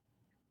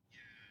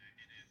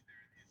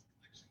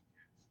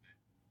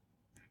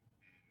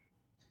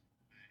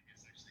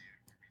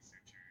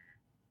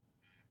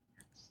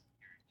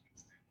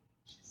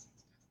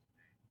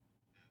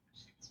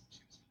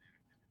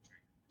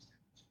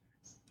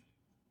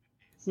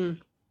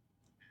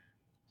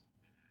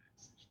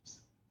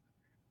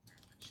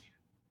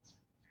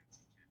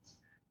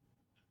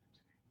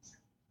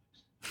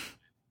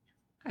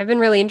 I've been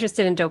really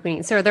interested in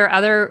dopamine. So are there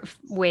other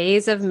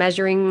ways of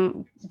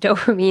measuring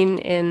dopamine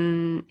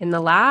in the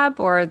lab,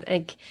 or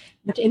like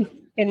in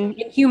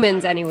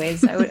humans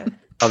anyways?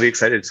 I'll be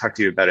excited to talk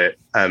to you about it,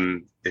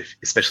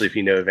 especially if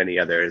you know of any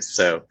others.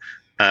 So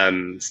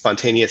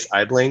spontaneous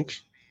eye blink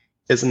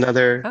is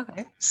another.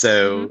 Okay.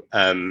 So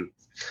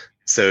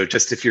so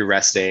just if you're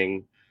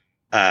resting,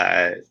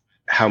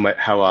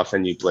 how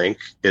often you blink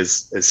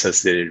is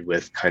associated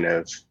with kind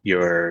of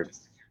your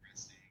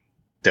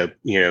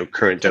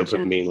current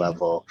dopamine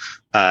level.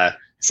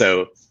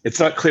 So it's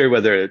not clear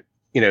whether,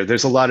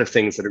 there's a lot of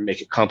things that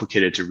make it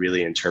complicated to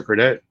really interpret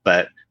it,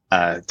 but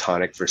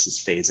tonic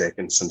versus phasic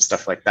and some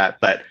stuff like that.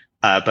 But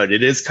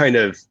it is kind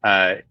of,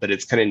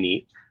 it's kind of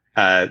neat.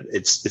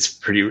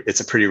 It's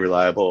a pretty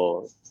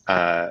reliable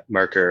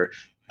marker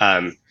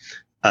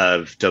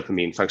of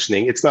dopamine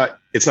functioning. It's not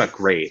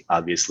great,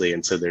 obviously,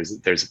 and so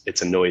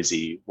it's a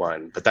noisy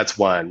one, but that's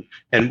one.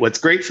 And what's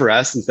great for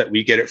us is that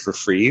we get it for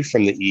free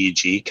from the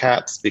EEG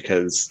caps,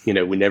 because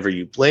whenever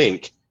you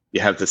blink,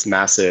 you have this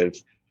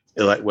massive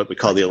what we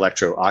call the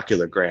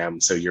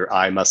electrooculogram. So your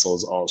eye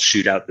muscles all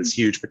shoot out this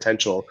huge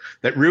potential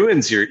that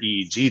ruins your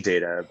EEG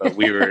data. But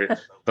we were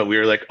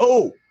like,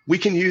 oh, we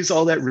can use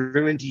all that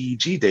ruined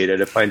EEG data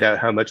to find out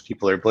how much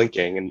people are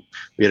blinking. And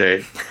we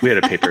had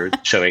a paper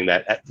showing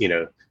that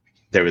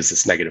there was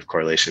this negative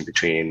correlation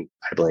between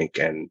eye blink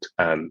and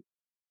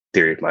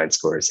theory of mind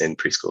scores in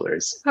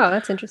preschoolers. Oh,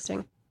 that's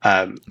interesting.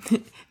 Yeah.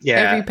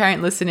 Every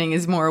parent listening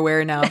is more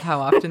aware now of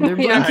how often they're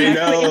blinking. I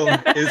know.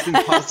 It's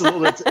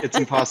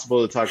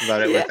impossible to talk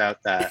about it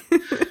without that.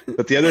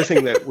 But the other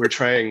thing that we're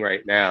trying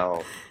right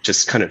now,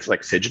 just kind of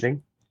like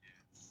fidgeting,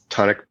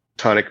 tonic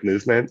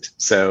movement.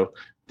 So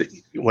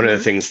one of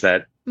the things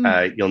that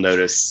you'll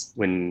notice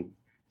when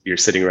you're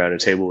sitting around a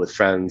table with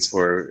friends,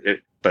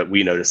 but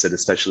we notice it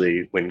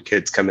especially when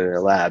kids come in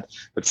their lab,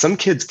 but some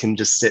kids can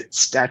just sit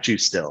statue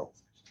still.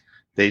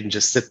 They can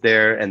just sit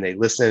there and they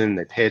listen and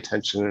they pay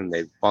attention and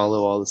they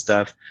follow all the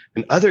stuff.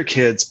 And other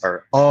kids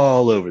are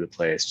all over the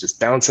place, just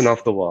bouncing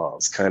off the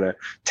walls, kind of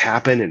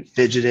tapping and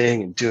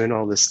fidgeting and doing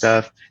all this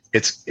stuff.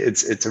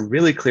 It's a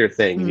really clear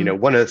thing.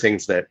 One of the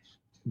things that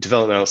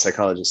developmental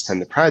psychologists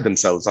tend to pride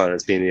themselves on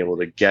is being able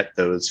to get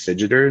those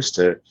fidgeters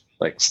to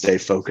like stay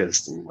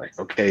focused and like,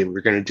 okay,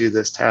 we're going to do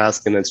this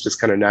task. And it's just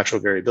kind of natural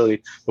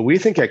variability. But we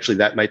think actually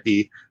that might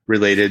be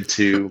related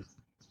to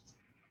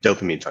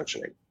dopamine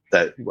functioning,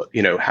 that,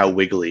 how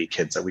wiggly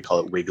kids are. We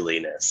call it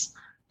wiggliness.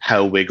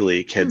 How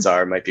wiggly kids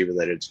are might be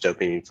related to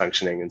dopamine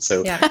functioning. And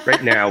so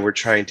right now we're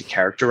trying to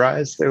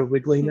characterize their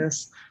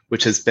wiggliness,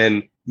 which has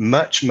been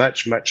much,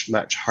 much, much,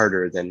 much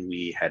harder than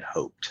we had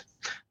hoped.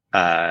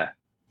 But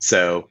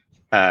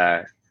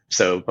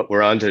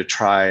we're on to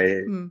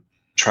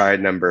try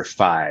number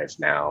 5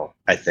 now,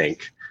 I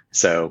think.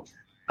 So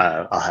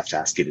I'll have to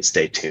ask you to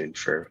stay tuned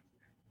for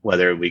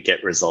whether we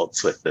get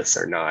results with this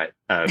or not.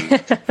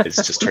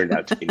 It's just turned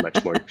out to be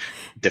much more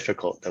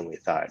difficult than we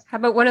thought. How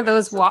about one of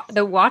those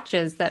the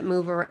watches that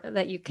move around,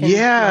 that you can?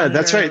 Yeah,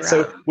 that's right. Around.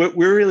 So what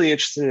we're really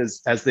interested in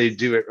is as they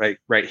do it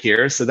right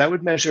here. So that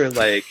would measure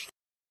like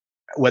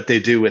what they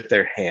do with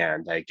their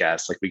hand, I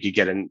guess. Like we could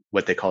get in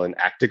what they call an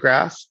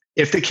actigraph.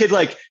 If the kid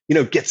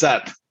gets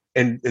up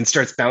and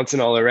starts bouncing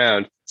all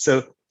around.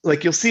 So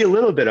like you'll see a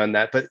little bit on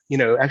that, but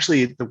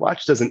actually the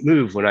watch doesn't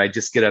move when I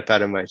just get up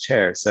out of my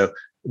chair. So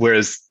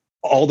whereas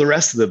all the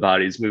rest of the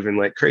body's moving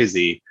like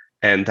crazy,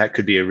 and that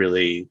could be a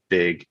really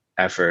big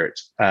effort,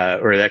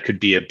 or that could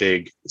be a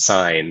big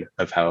sign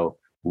of how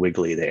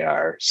wiggly they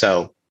are.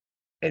 So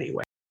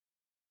anyway.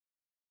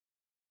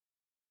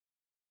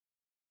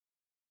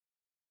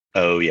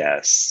 Oh,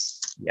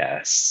 yes.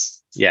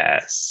 Yes.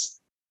 Yes.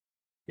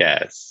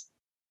 Yes.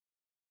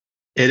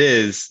 It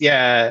is.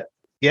 Yeah.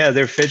 Yeah,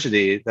 they're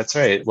fidgety. That's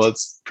right. Well,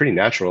 it's pretty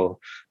natural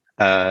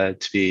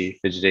to be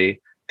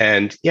fidgety.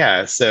 And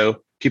yeah,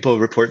 so people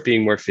report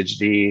being more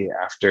fidgety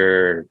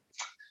after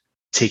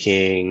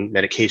taking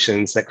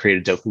medications that create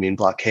a dopamine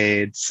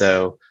blockade.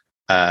 So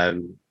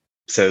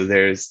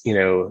there's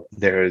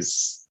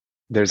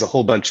a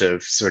whole bunch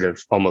of sort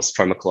of almost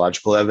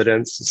pharmacological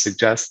evidence to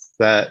suggest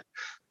that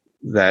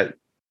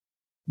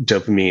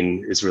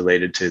dopamine is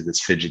related to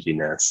this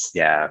fidgetiness.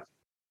 Yeah.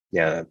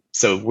 Yeah.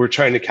 So we're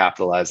trying to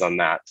capitalize on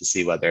that to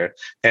see whether,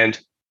 and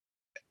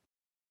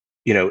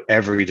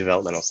every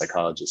developmental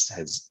psychologist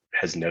has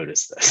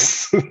noticed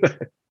this.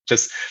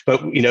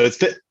 But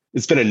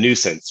it's been a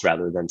nuisance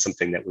rather than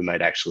something that we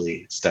might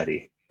actually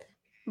study.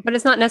 But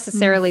it's not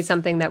necessarily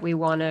something that we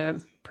want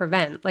to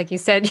prevent. Like you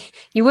said,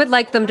 you would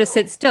like them to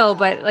sit still,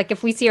 but like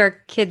if we see our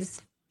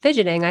kids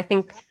fidgeting, I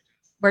think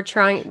we're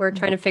trying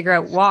to figure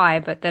out why,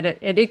 but that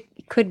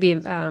it could be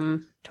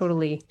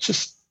totally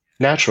just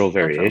natural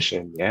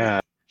variation. Yeah.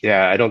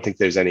 I don't think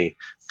there's any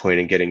point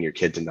in getting your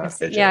kid to not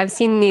fidget. Yeah, I've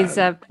seen these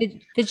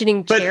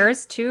fidgeting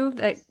chairs too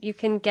that you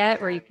can get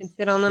where you can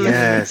sit on them.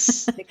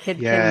 Yes. And the kid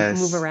can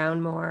move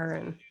around more.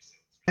 And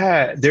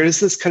yeah, there is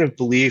this kind of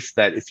belief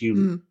that if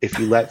you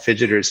let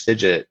fidgeters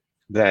fidget,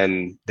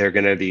 then they're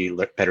going to be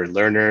better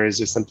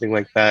learners or something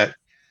like that.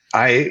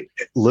 I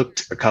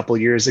looked a couple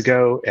years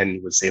ago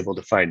and was able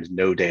to find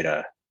no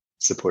data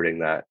supporting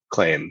that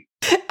claim.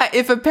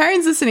 If a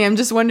parent's listening, I'm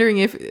just wondering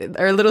if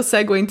our little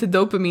segue into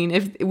dopamine,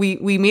 if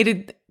we made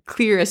it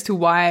clear as to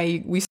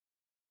why we.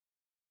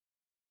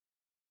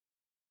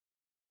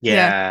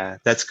 Yeah,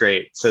 that's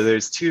great. So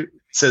there's two.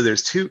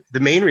 The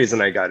main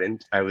reason I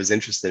was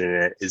interested in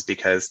it is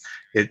because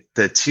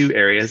the two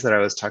areas that I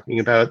was talking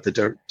about,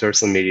 the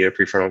dorsal medial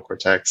prefrontal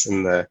cortex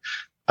and the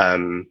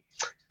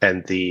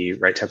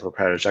right temporal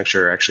parietal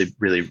juncture, are actually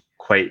really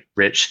quite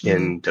rich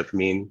in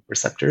dopamine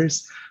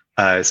receptors,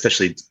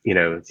 especially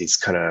these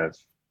kind of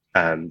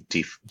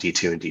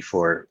D2 and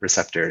D4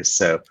 receptors.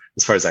 So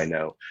as far as I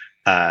know,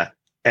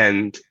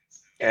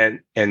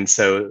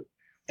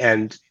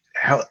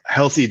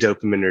 healthy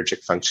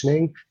dopaminergic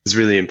functioning is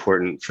really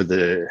important for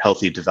the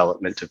healthy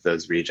development of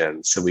those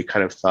regions. So we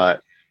kind of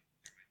thought,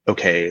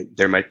 okay,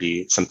 there might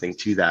be something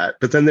to that.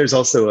 But then there's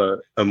also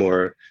a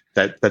more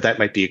that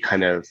might be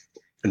kind of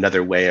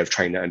another way of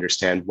trying to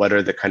understand what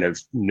are the kind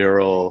of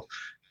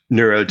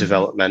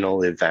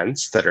neurodevelopmental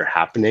events that are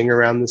happening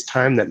around this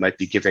time that might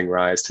be giving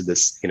rise to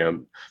this,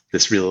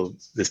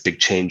 this big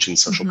change in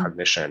social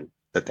cognition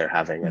that they're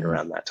having at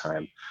around that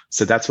time.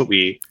 So that's what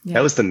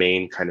that was the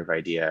main kind of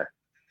idea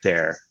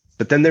there.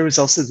 But then there was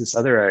also this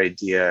other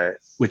idea,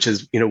 which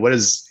is,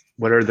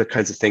 what are the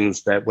kinds of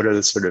things what are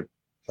the sort of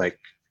like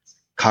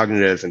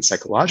cognitive and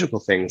psychological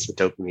things that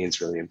dopamine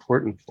is really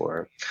important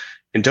for?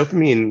 And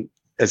dopamine,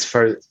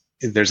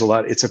 there's a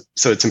lot,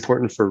 so it's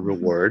important for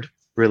reward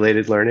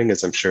related learning,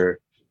 as I'm sure,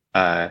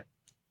 well,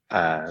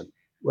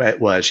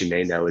 as you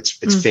may know, it's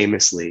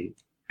famously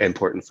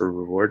important for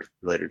reward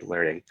related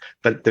learning.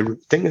 But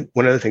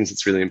one of the things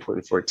that's really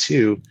important for it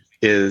too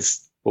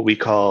is what we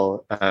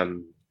call,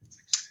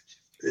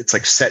 it's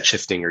like set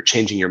shifting or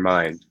changing your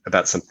mind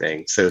about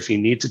something. So if you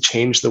need to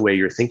change the way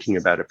you're thinking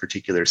about a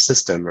particular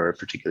system or a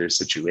particular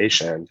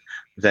situation,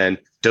 then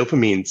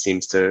dopamine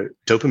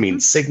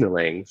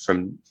signaling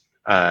from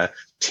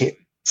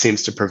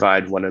seems to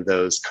provide one of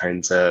those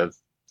kinds of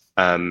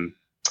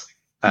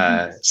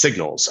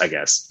signals, I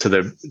guess,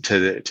 to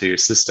your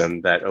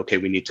system that, okay,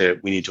 we need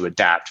to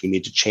adapt, we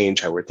need to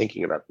change how we're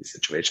thinking about the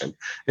situation.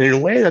 And in a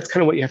way, that's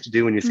kind of what you have to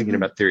do when you're thinking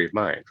about theory of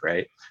mind,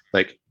 right?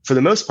 Like for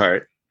the most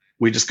part,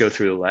 we just go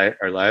through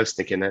our lives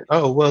thinking that,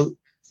 oh, well,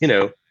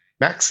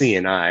 Maxie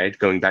and I,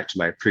 going back to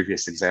my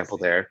previous example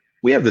there,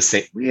 we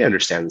understand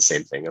the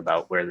same thing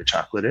about where the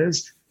chocolate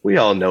is. We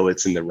all know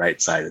it's in the right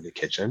side of the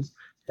kitchen.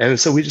 And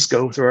so we just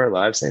go through our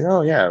lives saying,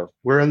 oh yeah,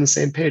 we're on the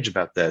same page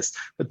about this.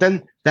 But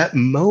then that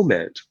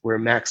moment where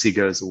Maxie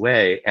goes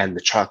away and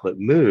the chocolate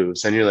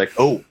moves and you're like,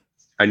 oh,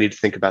 I need to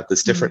think about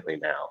this differently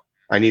now.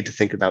 I need to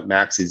think about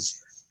Maxie's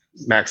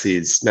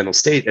mental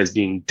state as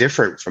being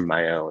different from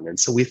my own. And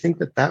so we think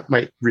that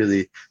might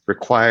really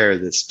require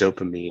this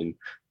dopamine,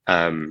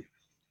 healthy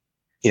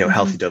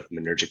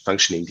dopaminergic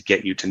functioning to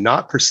get you to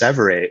not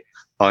perseverate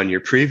on your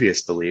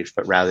previous belief,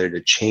 but rather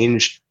to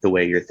change the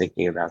way you're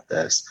thinking about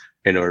this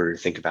in order to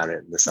think about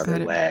it in this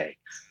other way.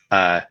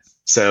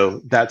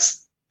 So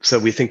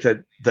we think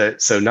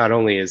that so not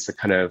only is the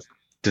kind of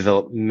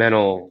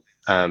developmental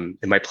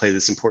it might play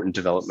this important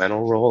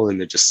developmental role in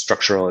the just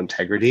structural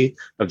integrity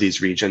of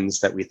these regions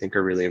that we think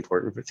are really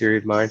important for theory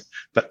of mind.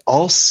 But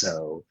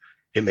also,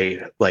 it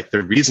may, like,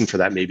 the reason for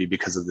that may be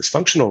because of this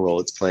functional role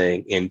it's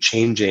playing in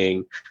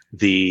changing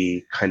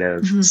the kind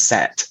of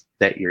set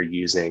that you're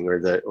using, or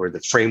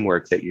the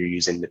framework that you're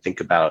using to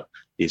think about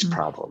these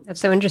problems. That's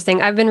so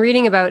interesting. I've been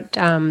reading about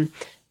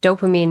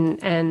dopamine,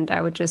 and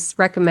I would just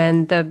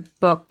recommend the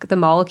book, The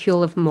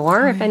Molecule of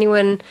More, if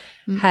anyone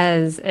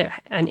has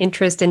an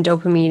interest in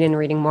dopamine and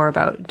reading more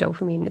about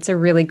dopamine. It's a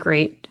really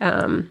great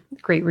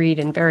read,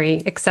 and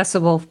very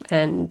accessible,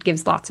 and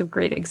gives lots of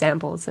great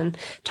examples, and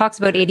talks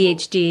about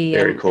ADHD.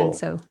 Very cool. And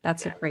so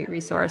that's a great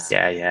resource.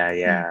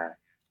 Yeah.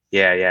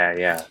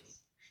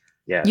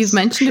 Yes, you've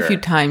mentioned a few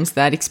times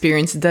that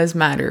experience does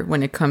matter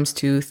when it comes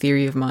to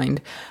theory of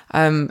mind.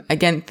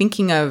 Again,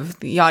 thinking of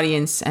the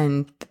audience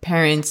and the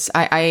parents,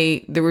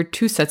 there were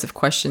two sets of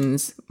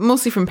questions,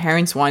 mostly from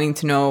parents wanting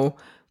to know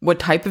what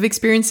type of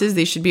experiences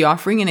they should be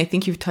offering. And I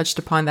think you've touched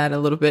upon that a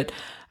little bit.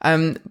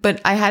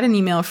 But I had an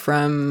email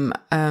from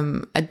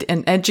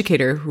an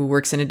educator who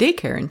works in a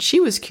daycare, and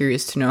she was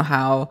curious to know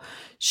how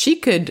she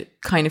could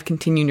kind of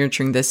continue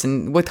nurturing this,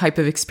 and what type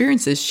of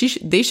experiences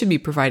they should be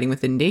providing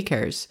within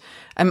daycares.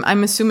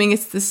 I'm assuming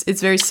it's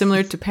very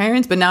similar to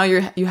parents, but now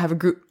you have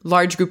a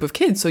large group of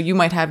kids, so you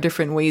might have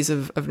different ways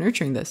of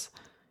nurturing this.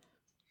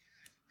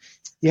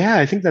 Yeah,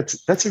 I think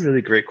that's a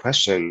really great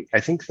question. I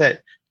think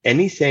that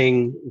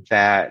anything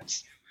that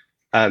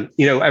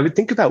I would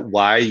think about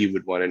why you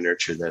would want to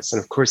nurture this,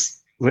 and of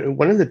course,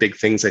 one of the big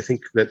things I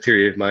think that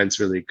theory of mind's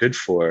really good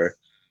for,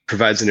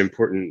 provides an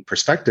important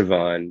perspective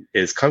on,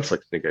 is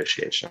conflict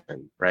negotiation,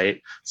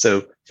 right?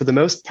 So for the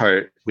most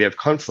part, we have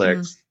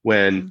conflict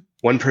when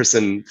one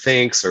person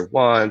thinks or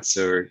wants,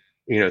 or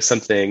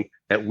something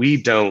that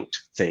we don't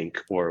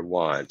think or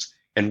want,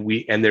 and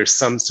there's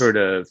some sort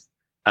of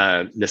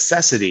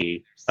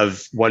necessity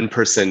of one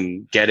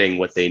person getting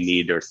what they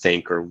need or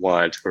think or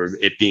want, or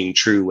it being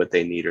true what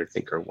they need or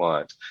think or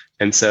want.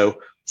 And so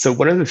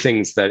one of the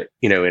things that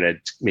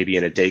maybe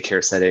in a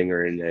daycare setting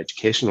or in an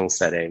educational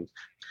setting,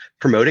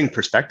 promoting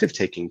perspective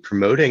taking,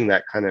 promoting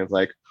that kind of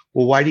like,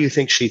 well, why do you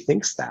think she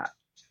thinks that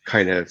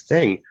kind of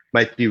thing,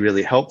 might be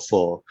really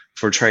helpful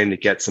for trying to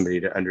get somebody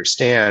to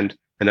understand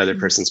another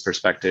person's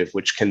perspective,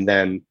 which can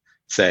then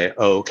say,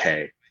 oh,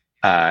 okay,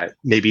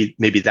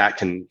 maybe that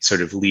can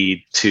sort of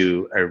lead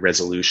to a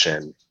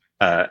resolution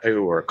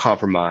or a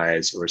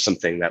compromise, or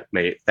something that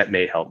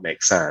may help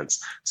make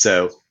sense.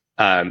 So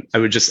I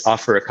would just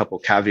offer a couple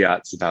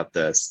caveats about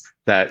this.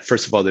 That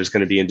first of all, there's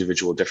going to be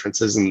individual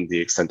differences in the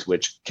extent to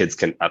which kids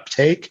can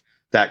uptake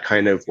that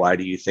kind of, why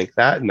do you think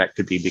that? And that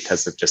could be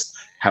because of just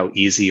how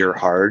easy or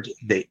hard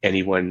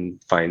anyone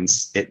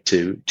finds it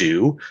to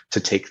do to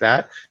take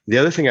that. The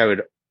other thing I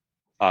would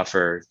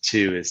offer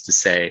too is to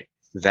say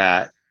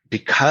that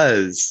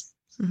because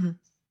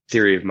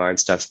theory of mind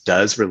stuff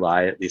does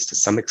rely, at least to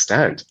some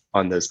extent,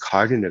 on those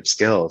cognitive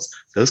skills.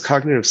 Those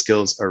cognitive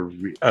skills are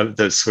of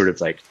those sort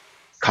of like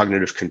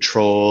cognitive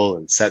control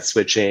and set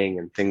switching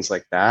and things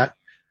like that.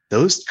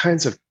 Those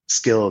kinds of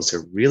skills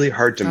are really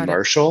hard to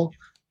marshal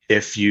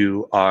if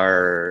you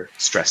are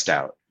stressed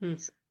out.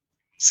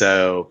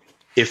 So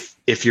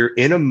if you're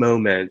in a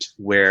moment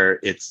where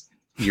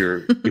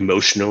you're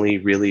emotionally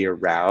really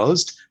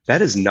aroused,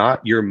 that is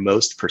not your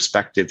most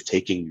perspective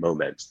taking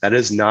moment. That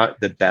is not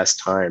the best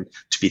time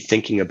to be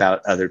thinking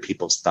about other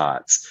people's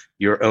thoughts.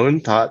 Your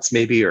own thoughts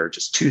maybe are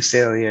just too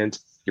salient.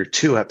 You're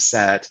too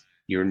upset.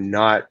 You're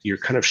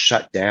kind of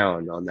shut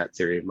down on that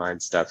theory of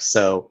mind stuff.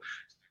 So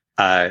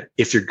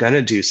if you're going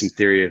to do some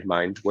theory of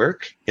mind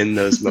work in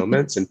those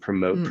moments and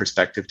promote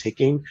perspective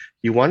taking,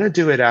 you want to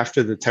do it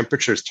after the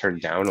temperature's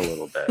turned down a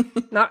little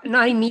bit. Not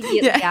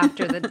immediately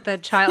after the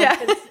child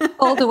has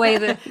pulled away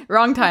the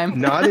wrong time.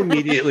 Not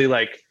immediately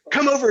like,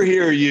 come over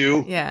here,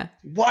 you. Yeah.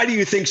 Why do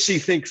you think she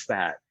thinks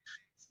that?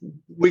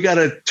 We got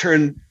to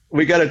turn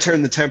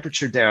the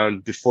temperature down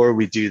before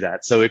we do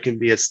that. So it can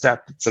be a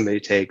step that somebody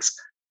takes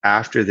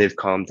after they've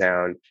calmed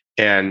down,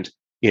 and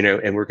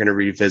we're going to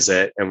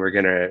revisit, and we're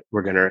going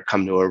to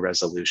come to a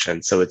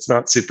resolution. So it's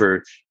not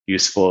super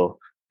useful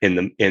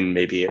in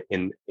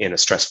a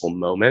stressful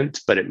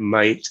moment, but it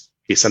might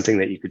be something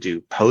that you could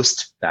do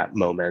post that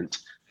moment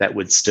that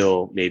would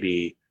still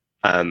maybe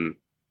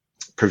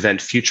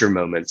prevent future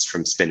moments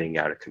from spinning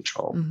out of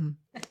control.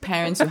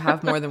 Parents who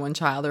have more than one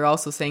child are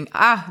also saying,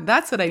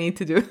 that's what I need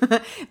to do.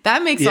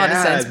 That makes a lot of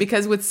sense,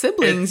 because with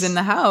siblings in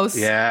the house,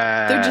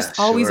 they're just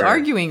always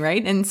arguing,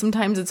 right? And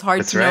sometimes it's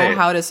hard to know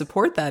how to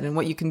support that and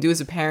what you can do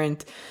as a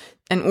parent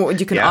and what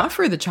you can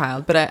offer the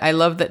child. But I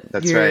love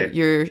that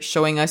you're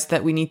showing us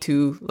that we need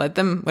to let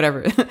them,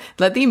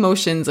 let the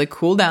emotions like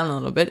cool down a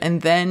little bit,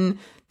 and then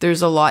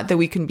there's a lot that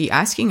we can be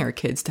asking our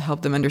kids to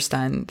help them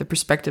understand the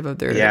perspective of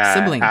their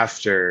sibling.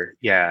 After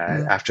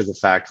the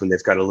fact, when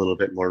they've got a little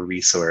bit more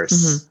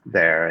resource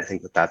there, I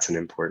think that's an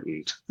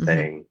important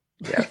thing.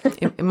 Yeah,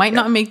 it might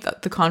not make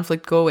the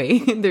conflict go away.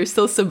 They're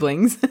still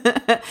siblings,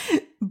 but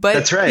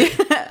that's right.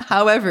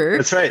 However,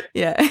 that's right.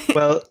 Yeah.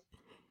 Well,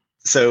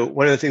 so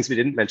one of the things we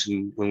didn't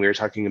mention when we were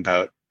talking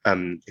about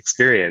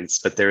experience,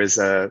 but there is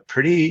a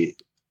pretty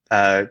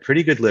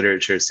good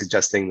literature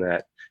suggesting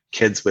that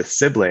kids with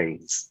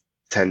siblings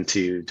tend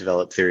to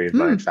develop theory of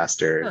mind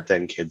faster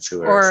than kids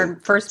who are or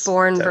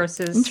firstborn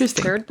versus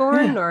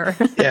thirdborn or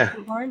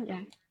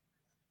secondborn.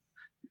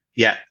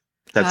 Yeah,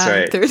 that's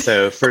right.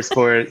 So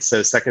firstborn,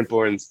 so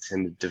secondborns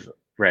tend to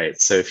right.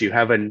 So if you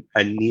have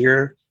a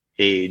near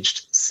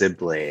aged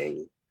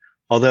sibling,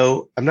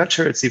 although I'm not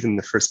sure it's even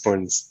the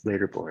firstborns,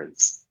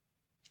 laterborns.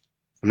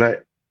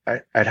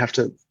 I'd have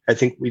to. I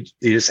think you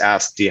just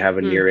ask, do you have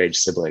a near age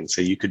sibling?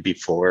 So you could be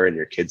 4 and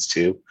your kid's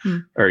 2,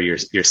 or your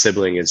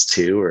sibling is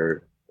 2,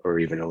 or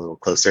even a little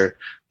closer,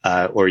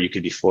 or you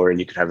could be 4 and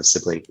you could have a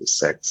sibling who's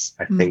 6.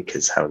 I think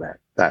is how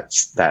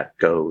that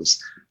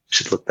goes.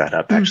 Should look that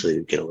up actually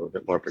to get a little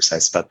bit more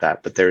precise about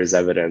that. But there is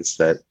evidence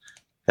that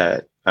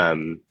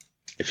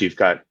if you've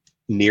got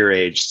near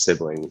age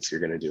siblings, you're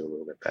going to do a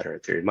little bit better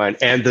at theory of mind.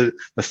 And the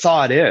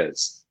thought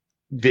is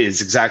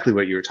exactly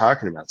what you were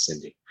talking about,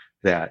 Cindy,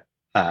 that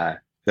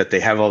they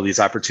have all these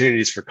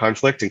opportunities for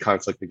conflict and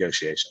conflict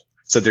negotiation.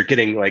 So they're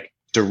getting like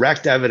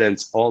direct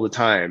evidence all the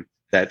time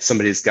that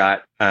somebody's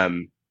got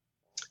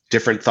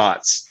different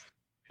thoughts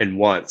and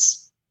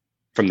wants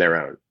from their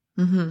own.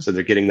 So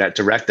they're getting that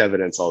direct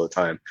evidence all the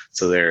time.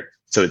 So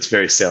it's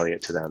very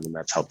salient to them, and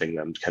that's helping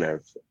them kind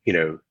of,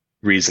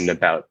 reason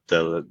about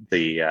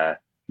that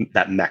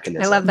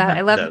mechanism. I love that.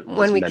 I love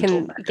when we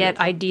can get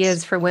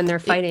ideas for when they're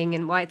fighting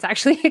and why it's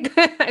actually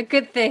a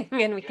good thing.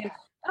 And we can,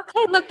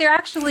 okay, look, they're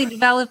actually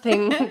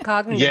developing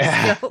cognitive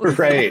skills.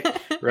 Right.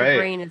 The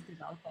brain is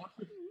developing.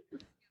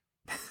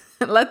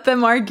 Let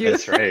them argue.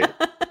 That's right.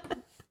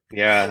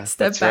 Yeah,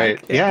 Step that's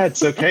back. right. Yeah,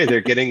 it's okay.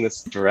 They're getting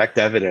this direct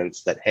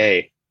evidence that,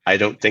 hey, I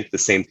don't think the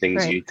same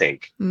things you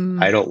think.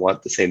 I don't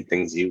want the same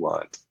things you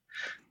want.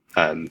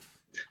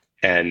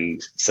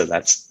 And so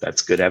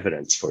that's good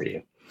evidence for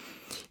you.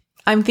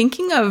 I'm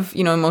thinking of,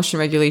 emotion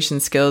regulation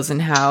skills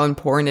and how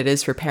important it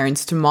is for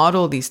parents to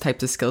model these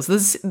types of skills.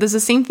 Does the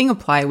same thing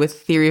apply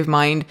with theory of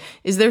mind?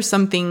 Is there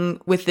something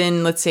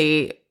within, let's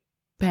say,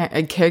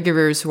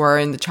 caregivers who are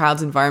in the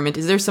child's environment?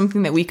 Is there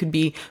something that we could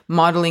be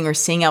modeling or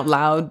saying out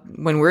loud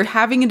when we're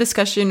having a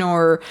discussion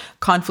or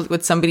conflict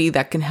with somebody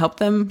that can help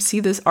them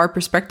see our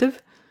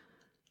perspective?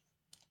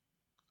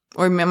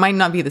 Or it might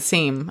not be the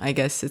same. I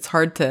guess it's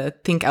hard to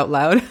think out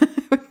loud.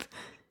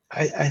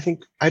 I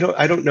think I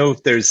don't know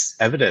if there's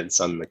evidence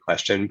on the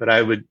question, but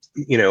I would,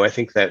 I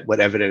think that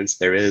what evidence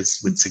there is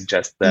would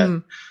suggest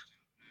that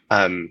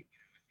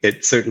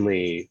it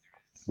certainly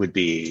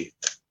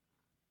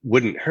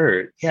wouldn't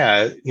hurt.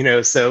 Yeah.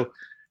 So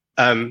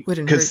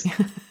because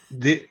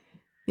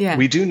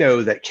we do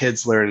know that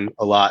kids learn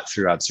a lot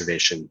through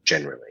observation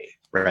generally,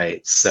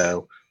 right?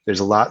 So there's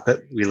a lot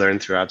that we learn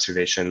through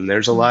observation. And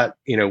there's a lot,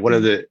 one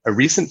of a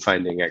recent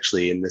finding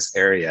actually in this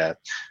area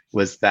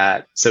was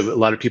that, so a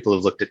lot of people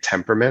have looked at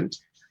temperament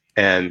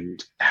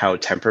and how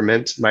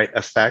temperament might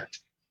affect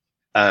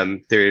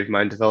theory of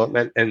mind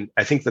development. And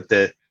I think that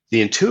the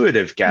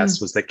intuitive guess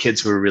was that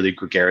kids who are really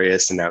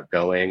gregarious and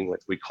outgoing,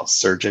 what we call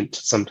surgent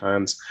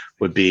sometimes,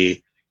 would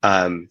be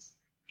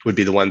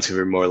the ones who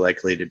are more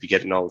likely to be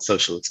getting all the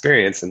social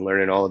experience and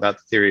learning all about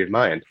the theory of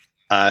mind.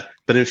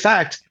 But in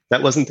fact,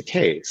 that wasn't the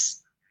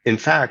case. In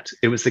fact,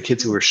 it was the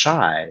kids who were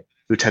shy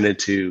who tended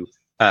to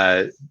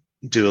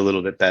do a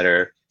little bit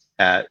better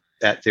at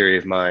theory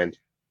of mind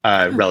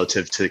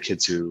relative to the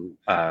kids who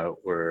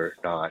were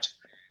not.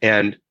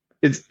 And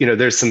it's,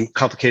 there's some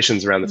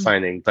complications around the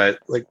finding, but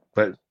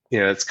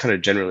it's kind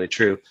of generally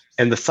true.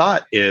 And the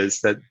thought is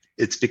that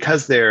it's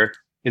because they're,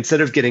 instead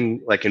of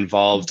getting like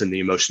involved in the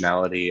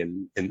emotionality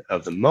and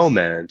of the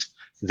moment,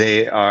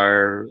 they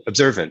are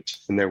observant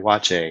and they're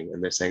watching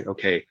and they're saying,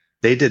 okay,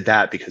 they did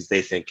that because they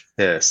think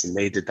this, and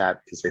they did that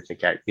because they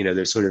think,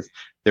 they're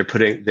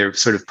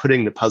sort of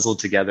putting the puzzle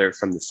together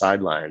from the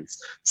sidelines.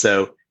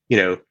 So,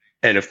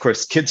 and of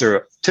course, kids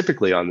are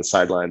typically on the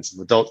sidelines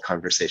of adult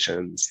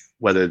conversations,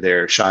 whether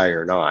they're shy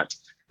or not.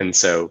 And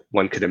so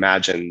one could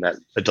imagine that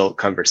adult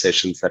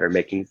conversations that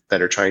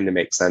are trying to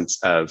make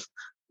sense of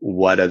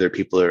why other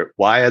people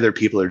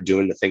are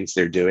doing the things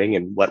they're doing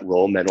and what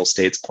role mental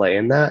states play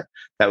in that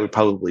would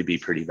probably be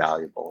pretty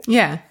valuable.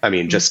 Yeah. I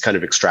mean, just kind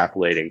of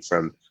extrapolating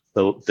from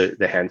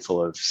the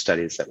handful of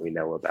studies that we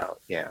know about.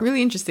 Yeah.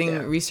 Really interesting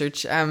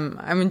research.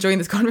 I'm enjoying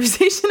this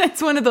conversation.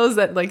 It's one of those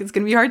that it's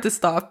going to be hard to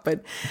stop,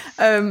 but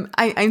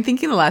I'm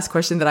thinking the last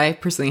question that I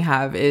personally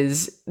have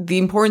is the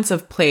importance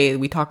of play.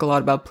 We talk a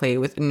lot about play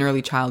in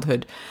early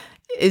childhood.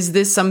 Is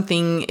this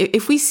something,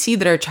 if we see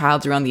that our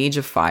child's around the age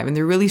of 5 and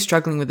they're really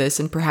struggling with this,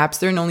 and perhaps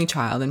they're an only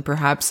child, and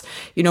perhaps,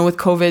 with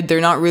COVID, they're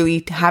not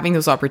really having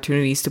those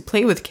opportunities to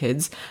play with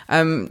kids.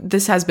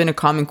 This has been a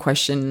common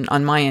question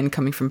on my end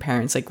coming from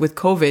parents. Like with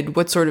COVID,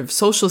 what sort of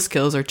social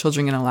skills are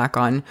children going to lack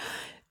on?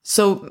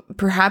 So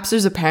perhaps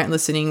there's a parent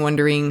listening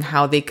wondering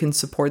how they can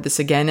support this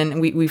again. And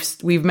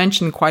we've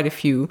mentioned quite a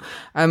few,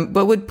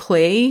 but would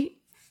play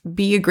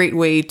be a great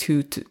way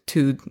to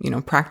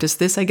practice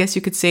this, I guess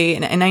you could say.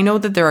 And I know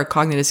that there are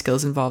cognitive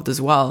skills involved as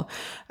well.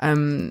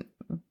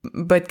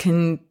 but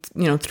can,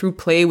 through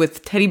play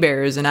with teddy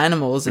bears and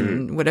animals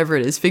and whatever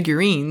it is,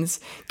 figurines,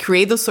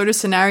 create those sort of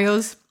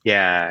scenarios.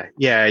 Yeah.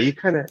 I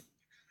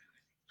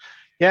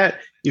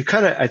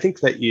think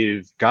that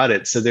you've got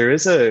it. So there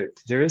is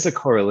a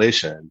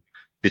correlation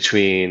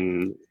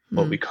between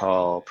what we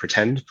call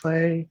pretend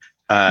play,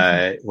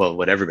 well,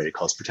 what everybody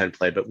calls pretend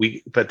play,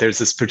 but there's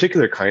this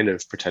particular kind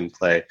of pretend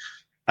play.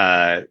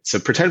 So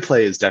pretend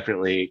play is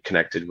definitely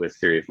connected with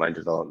theory of mind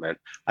development.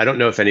 I don't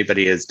know if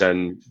anybody has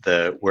done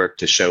the work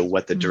to show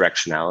what the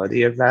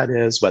directionality of that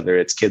is, whether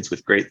it's kids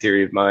with great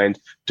theory of mind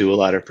do a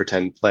lot of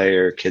pretend play,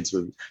 or kids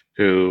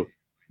who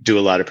do a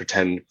lot of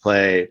pretend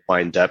play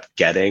wind up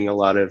getting a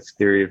lot of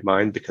theory of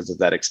mind because of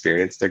that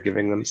experience they're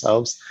giving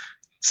themselves.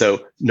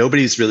 So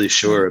nobody's really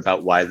sure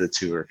about why the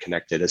two are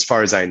connected, as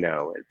far as I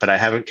know, but I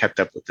haven't kept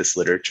up with this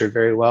literature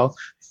very well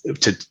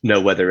to know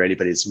whether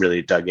anybody's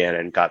really dug in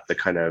and got the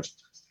kind of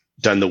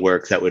done the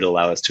work that would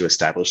allow us to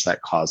establish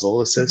that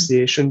causal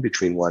association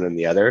between one and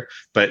the other.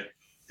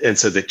 And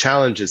so the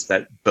challenge is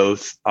that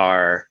both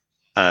are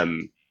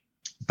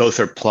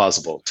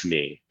plausible to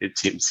me. It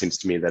seems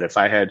to me that if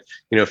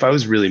I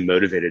was really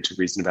motivated to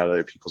reason about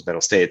other people's mental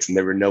states and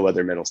there were no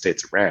other mental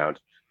states around,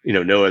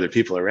 no other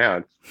people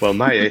around, well,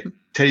 my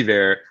teddy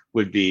bear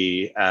would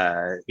be,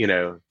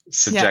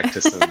 subject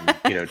to some,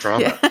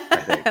 drama, I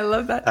think. I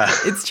love that.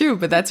 It's true,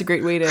 but that's a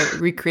great way to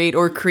recreate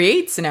or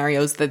create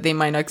scenarios that they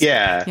might not.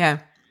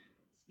 To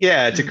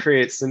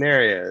create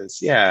scenarios.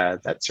 Yeah,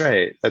 that's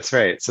right.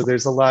 So there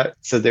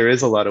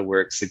is a lot of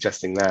work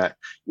suggesting that.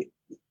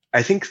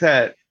 I think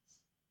that,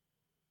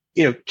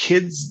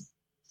 kids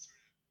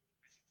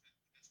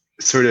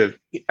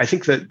I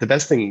think that the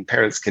best thing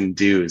parents can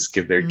do is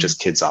give their just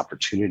kids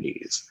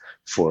opportunities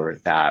for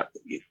that.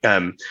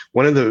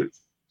 One of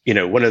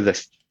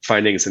the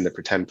findings in the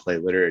pretend play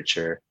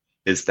literature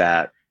is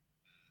that,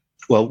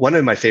 well, one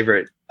of my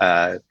favorite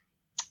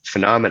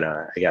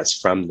phenomena, I guess,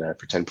 from the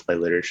pretend play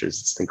literature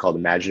is this thing called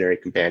imaginary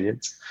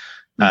companions,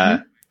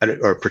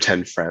 or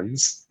pretend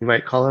friends, you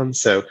might call them.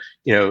 So,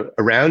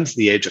 around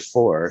the age of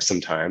 4,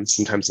 sometimes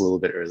a little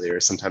bit earlier,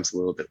 sometimes a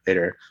little bit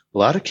later, a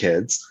lot of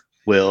kids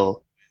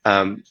will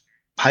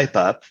pipe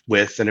up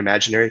with an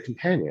imaginary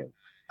companion.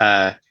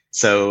 Do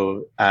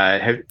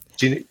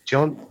you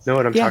all know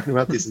what I'm talking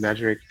about? These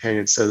imaginary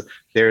companions. So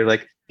they're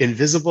like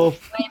invisible.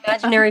 My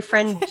imaginary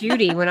friend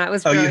Judy, when I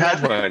was growing you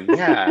had up. one.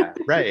 Yeah,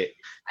 right.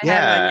 I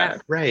had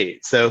one.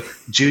 Right. So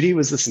Judy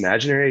was this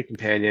imaginary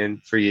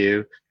companion for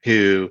you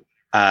who,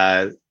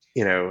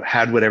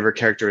 had whatever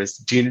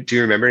characteristics. Do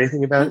you remember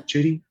anything about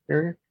Judy,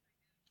 Marion?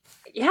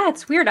 Yeah,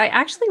 it's weird. I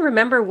actually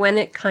remember when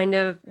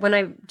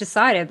I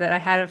decided that I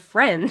had a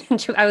friend.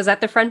 I was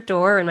at the front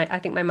door and I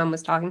think my mom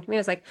was talking to me. I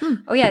was like,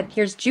 oh yeah,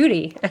 here's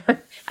Judy.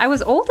 I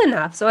was old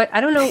enough. So I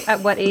don't know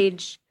at what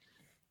age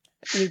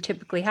you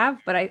typically have,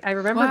 but I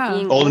remember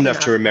being old enough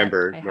to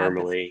remember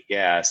normally.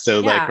 Yeah. So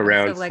like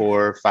around 4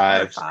 or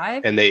 5,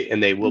 and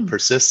they will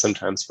persist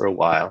sometimes for a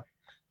while.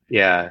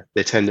 Yeah.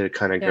 They tend to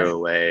kind of go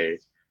away.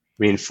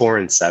 I mean, 4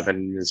 and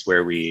 7 is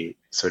where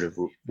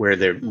where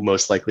they're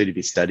most likely to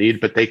be studied,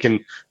 but they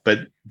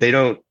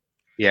don't.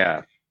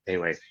 Yeah.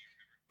 Anyway,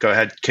 go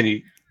ahead.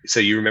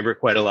 So you remember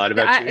quite a lot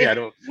about Judy?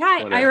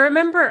 I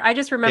remember. I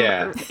just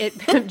remember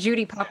it.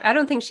 Judy popped. I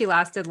don't think she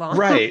lasted long.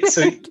 Right.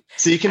 So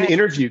you can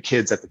interview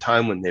kids at the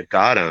time when they've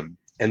got them,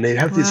 and they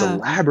have these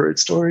elaborate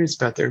stories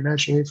about their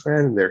imaginary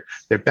friend and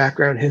their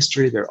background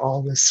history. They're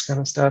all this kind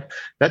of stuff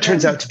that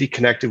turns out to be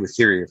connected with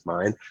theory of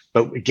mind.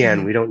 But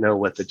again, we don't know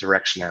what the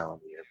directionality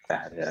of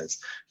that is.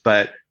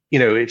 But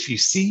if you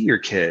see your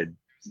kid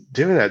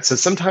doing that, so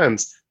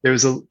sometimes there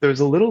was a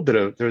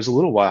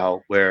little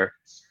while where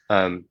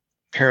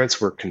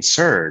parents were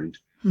concerned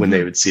when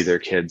they would see their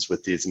kids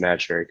with these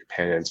imaginary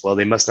companions. Well,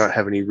 they must not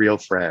have any real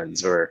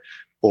friends, or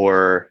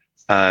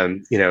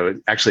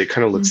actually it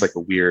kind of looks like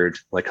a weird,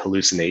 like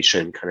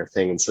hallucination kind of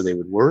thing. And so they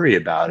would worry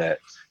about it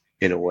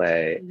in a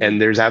way.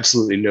 And there's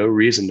absolutely no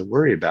reason to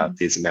worry about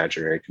these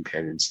imaginary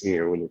companions,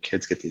 when your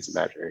kids get these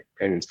imaginary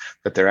companions,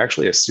 but they're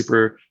actually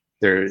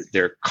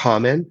they're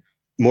common.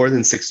 More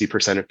than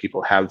 60% of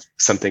people have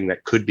something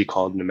that could be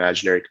called an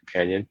imaginary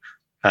companion.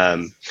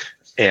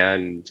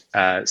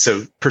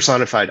 So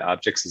personified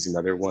objects is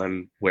another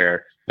one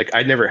where, like,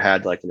 I'd never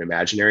had like an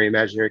imaginary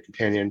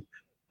companion,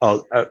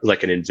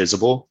 like an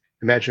invisible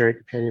imaginary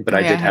companion, but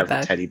I did have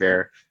a teddy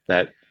bear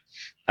that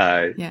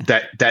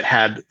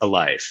had a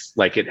life.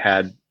 Like it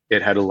had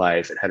a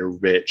life. It had a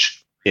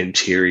rich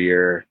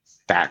interior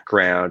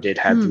background. It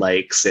had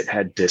likes. It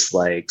had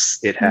dislikes.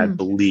 It had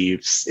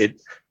beliefs.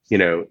 It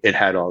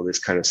had all this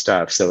kind of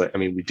stuff. So I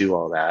mean, we do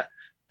all that,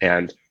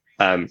 and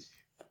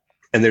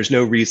there's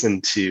no reason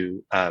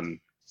to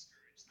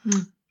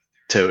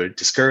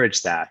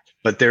discourage that,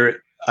 but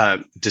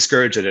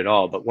discourage it at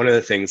all. But one of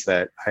the things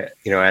that I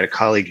had a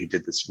colleague who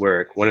did this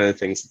work. One of the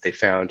things that they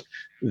found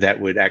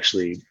that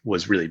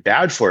was really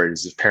bad for it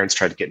is if parents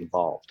try to get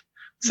involved.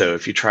 So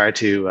if you try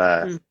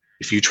to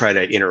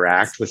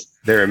interact with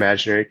their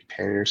imaginary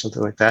companion or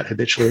something like that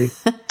habitually,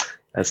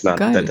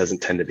 that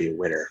doesn't tend to be a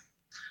winner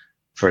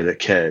for the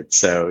kid.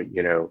 So,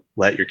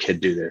 let your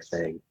kid do their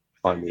thing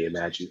on the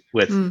Just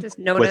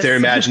with their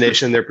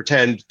imagination, their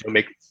pretend.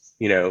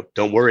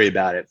 Don't worry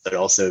about it, but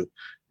also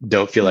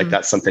don't feel like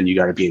that's something you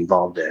got to be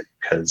involved in,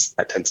 because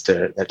that tends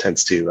to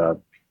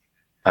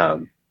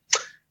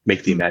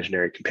make the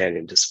imaginary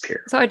companion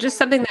disappear. So just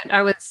something that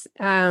I was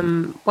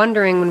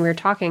wondering when we were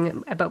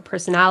talking about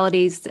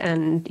personalities,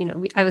 and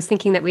I was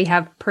thinking that we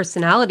have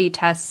personality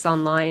tests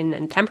online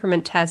and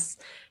temperament tests.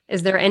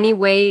 Is there any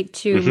way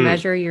to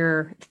measure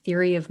your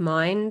theory of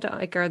mind?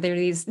 Like, are there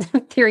these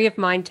theory of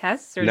mind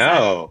tests? Or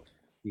no,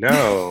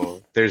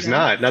 there's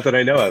not that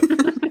I know of.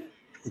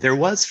 There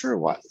was for a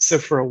while. So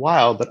for a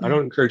while, but I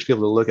don't encourage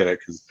people to look at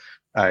it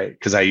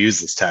because I use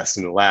this test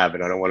in the lab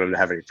and I don't want them to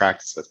have any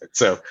practice with it.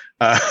 So,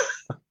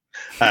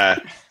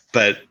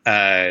 so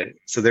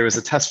there was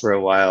a test for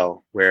a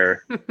while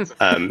where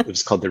it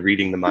was called the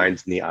reading the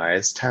minds and the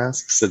eyes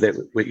task. So that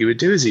what you would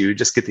do is you would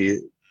just get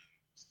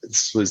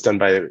this was done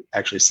by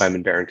actually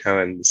Simon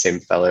Baron-Cohen, the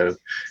same fellow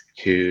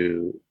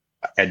who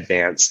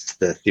advanced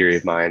the theory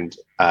of mind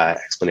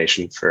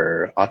explanation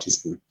for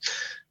autism,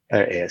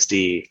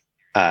 ASD.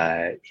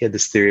 He had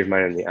this theory of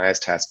mind in the eyes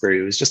task where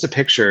it was just a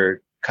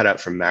picture cut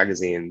out from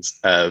magazines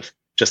of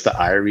just the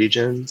eye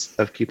regions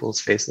of people's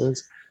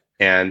faces.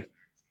 And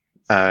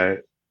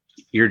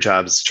your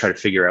job is to try to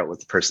figure out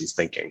what the person's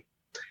thinking,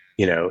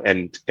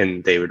 and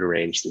they would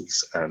arrange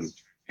these.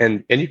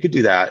 And you could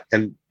do that.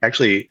 And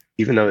actually,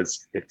 even though it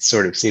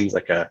sort of seems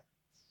like a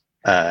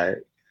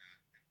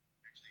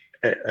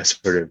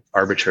sort of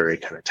arbitrary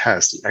kind of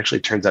test, it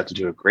actually turns out to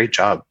do a great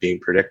job being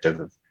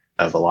predictive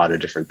of a lot of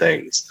different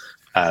things,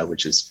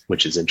 which is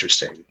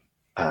interesting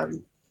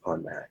on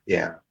that.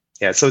 Yeah.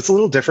 So it's a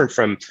little different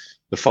from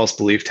the false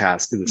belief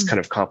task, this kind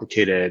of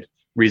complicated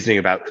reasoning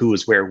about who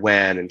was where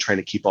when and trying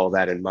to keep all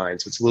that in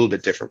mind. So it's a little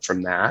bit different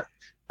from that.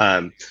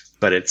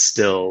 But it's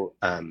still,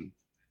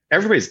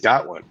 everybody's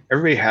got one.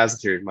 Everybody has a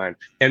theory of mind.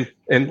 And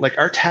like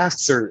our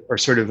tasks are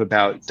sort of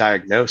about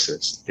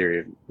diagnosis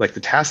theory. Like the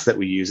tasks that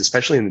we use,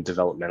 especially in the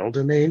developmental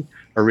domain,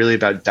 are really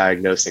about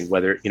diagnosing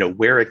whether,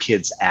 where a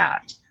kid's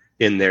at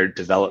in their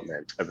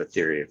development of a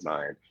theory of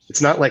mind.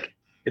 It's not like,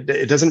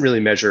 it doesn't really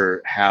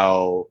measure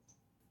how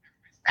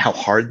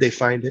hard they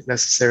find it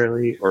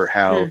necessarily, or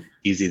how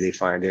easy they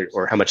find it,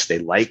 or how much they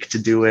like to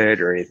do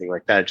it, or anything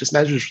like that. It just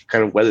measures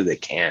kind of whether they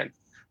can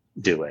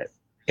do it.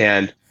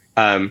 And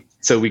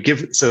so we give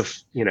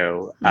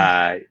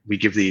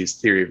these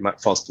theory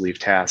of false belief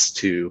tasks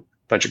to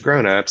a bunch of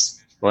grown-ups.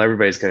 Well,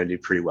 everybody's going to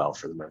do pretty well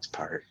for the most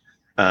part.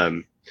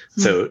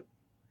 So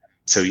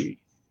we'd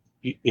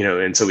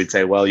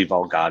say, well, you've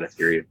all got a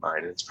theory of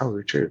mind, and it's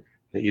probably true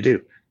that you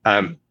do.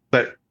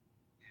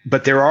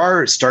 But there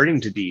are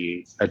starting to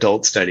be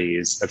adult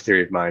studies of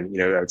theory of mind.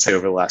 I would say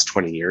over the last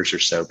 20 years or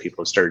so,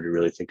 people have started to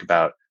really think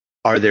about,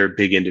 are there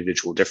big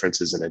individual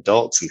differences in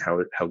adults and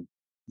how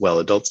well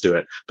adults do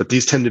it? But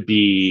these tend to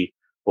be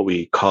what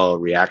we call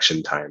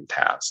reaction time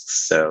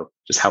tasks. So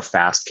just how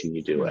fast can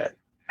you do it?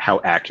 How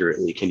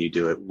accurately can you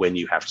do it when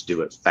you have to do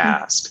it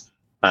fast?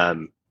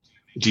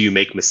 Do you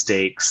make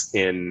mistakes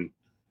when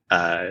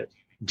you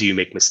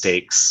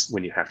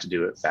have to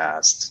do it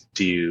fast?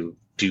 Do you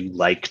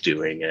like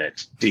doing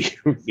it?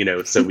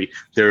 So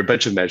there are a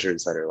bunch of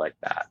measures that are like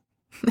that.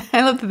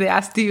 I love that they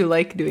ask, do you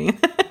like doing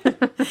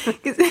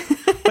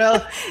it?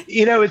 Well,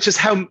 it's just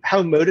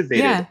how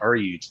motivated are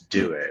you to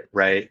do it,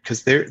 right?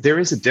 Because there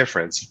is a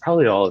difference. You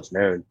probably all have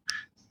known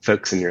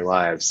folks in your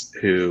lives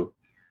who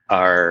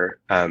are,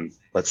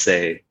 let's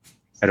say,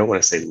 I don't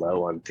want to say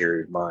low on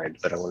theory of mind,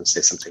 but I want to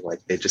say something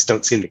like they just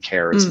don't seem to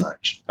care as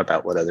much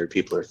about what other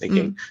people are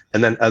thinking.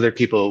 And then other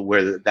people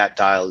where that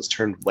dial is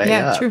turned way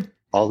up. True.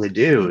 All they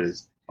do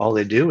is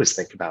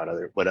think about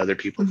what other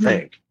people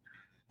think.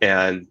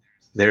 And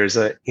there's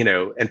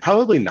and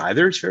probably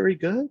neither is very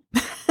good.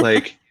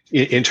 Like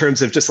in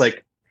terms of just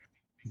like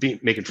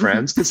making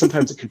friends, because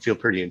sometimes it can feel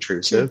pretty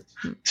intrusive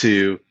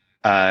to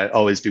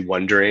always be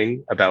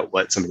wondering about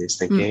what somebody's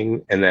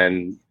thinking. And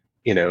then,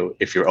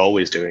 if you're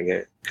always doing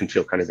it, it can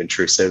feel kind of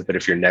intrusive. But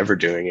if you're never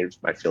doing it, it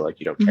might feel like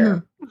you don't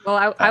care.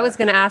 Well, I was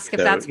going to ask if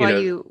that's why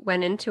you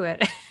went into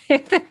it.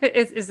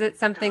 Is it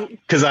something?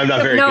 Because I'm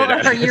not very good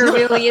at it. Are you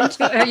really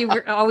into it? Are you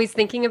always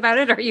thinking about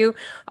it? Are you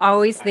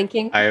always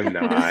thinking? I am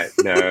not.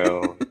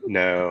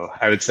 No.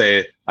 I would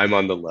say I'm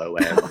on the low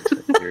end of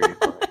theory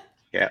of mind.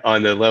 Yeah,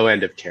 on the low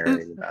end of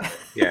caring about it.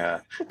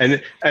 Yeah.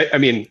 And I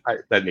mean,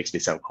 that makes me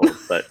sound cold,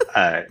 but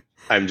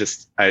I'm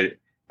just, I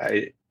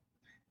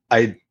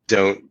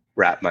don't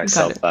wrap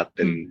myself up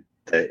in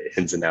the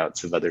ins and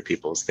outs of other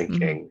people's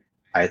thinking.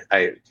 I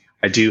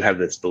do have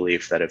this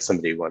belief that if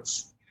somebody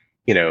wants,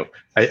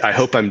 I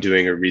hope I'm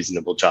doing a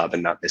reasonable job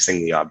and not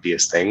missing the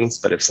obvious things.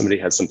 But if somebody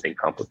has something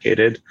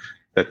complicated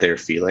that they're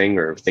feeling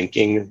or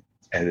thinking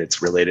and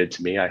it's related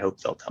to me, I hope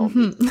they'll tell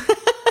me.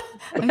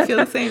 I feel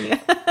the same. Yeah.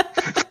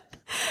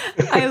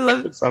 I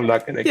love. So I'm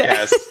not going to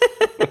guess.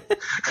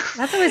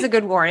 That's always a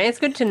good warning. It's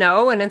good to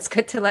know, and it's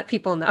good to let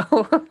people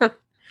know.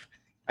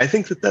 I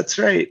think that's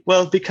right.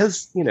 Well,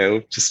 because,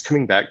 just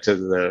coming back to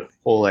the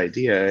whole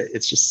idea,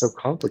 it's just so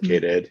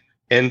complicated.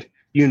 And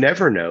you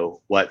never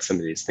know what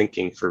somebody's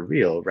thinking for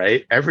real,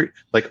 right?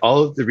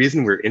 All of the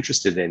reason we're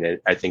interested in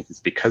it, I think, is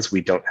because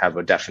we don't have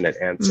a definite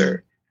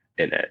answer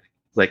in it.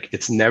 Like,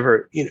 it's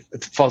never,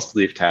 it's a false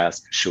belief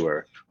task,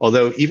 sure.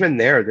 Although even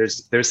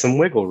there's some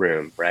wiggle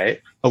room,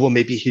 right? Oh, well,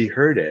 maybe he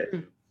heard it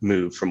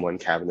move from one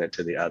cabinet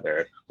to the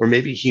other, or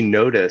maybe he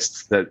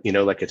noticed that,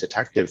 like a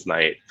detective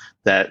might,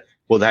 that,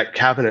 well, that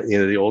cabinet,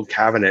 the old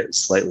cabinet is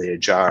slightly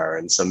ajar,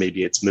 and so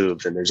maybe it's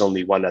moved and there's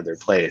only one other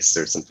place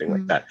or something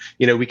like that.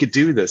 We could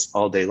do this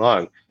all day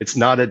long. It's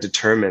not it's a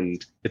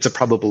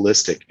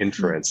probabilistic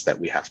inference that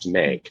we have to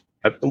make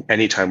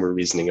anytime we're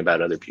reasoning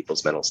about other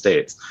people's mental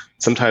states.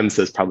 Sometimes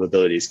those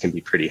probabilities can be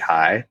pretty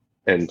high.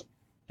 And,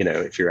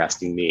 if you're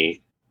asking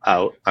me,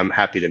 I'm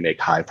happy to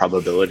make high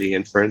probability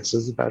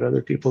inferences about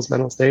other people's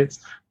mental states,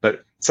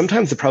 but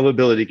sometimes the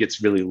probability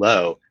gets really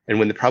low. And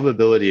when the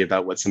probability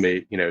about what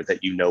somebody,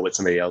 what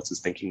somebody else is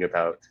thinking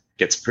about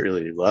gets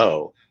really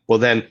low, well,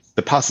 then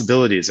the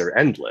possibilities are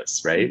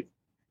endless, right?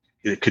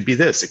 It could be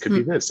this, it could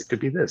be this, it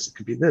could be this, it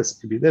could be this, it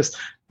could be this.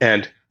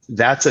 And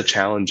that's a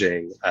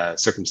challenging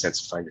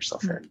circumstance to find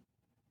yourself in,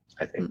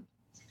 I think.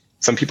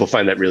 Some people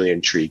find that really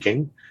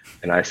intriguing,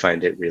 and I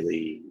find it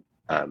really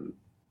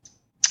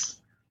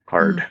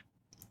hard.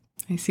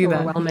 I see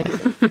that.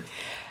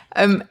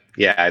 Overwhelming.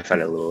 Yeah, I find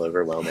it a little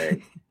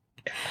overwhelming.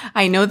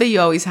 I know that you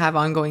always have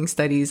ongoing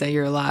studies at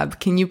your lab.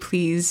 Can you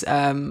please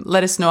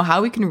let us know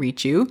how we can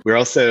reach you? We're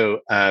also,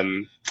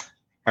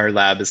 our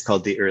lab is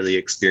called the Early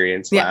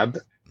Experience Lab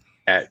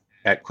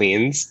at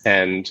Queen's,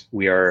 and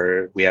we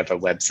have a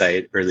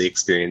website,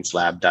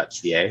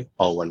 earlyexperiencelab.ca,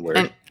 all one word.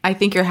 And I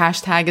think your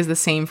hashtag is the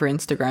same for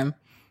Instagram.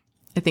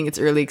 I think it's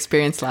Early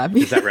Experience Lab.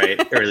 Is that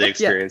right? Early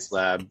Experience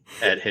Lab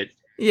at hit.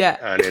 Yeah.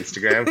 On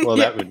Instagram. Well,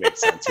 that would make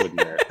sense,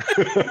 wouldn't it?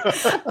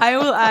 I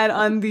will add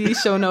on the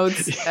show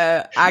notes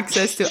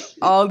access to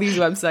all these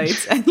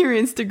websites and your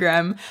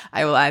Instagram.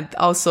 I will add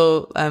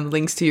also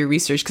links to your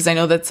research, because I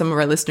know that some of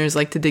our listeners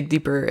like to dig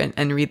deeper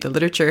and read the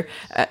literature.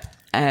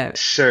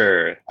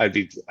 Sure.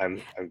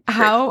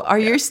 How are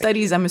your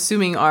studies, I'm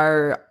assuming,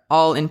 are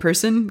all in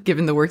person,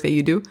 given the work that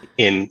you do?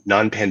 In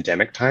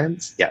non-pandemic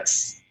times,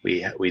 yes.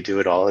 We do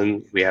it all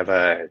we have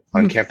a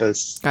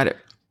on-campus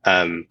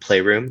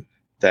playroom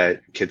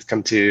that kids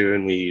come to,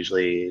 and we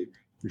usually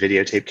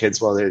videotape kids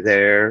while they're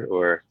there,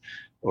 or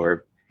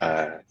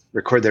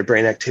record their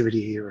brain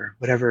activity, or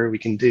whatever we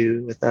can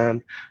do with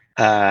them,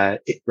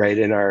 right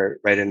in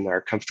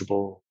our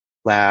comfortable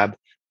lab.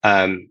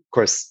 Of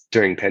course,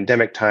 during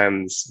pandemic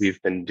times,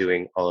 we've been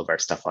doing all of our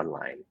stuff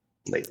online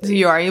lately. So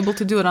you are able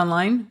to do it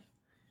online?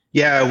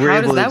 Yeah, we're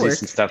able to do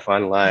some stuff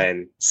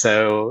online.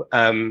 So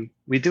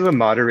we do a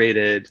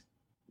moderated.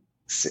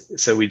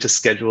 So we just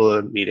schedule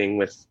a meeting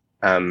with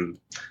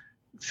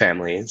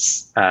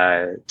families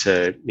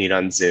to meet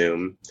on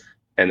Zoom,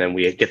 and then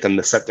we get them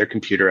to set their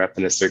computer up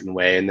in a certain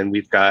way, and then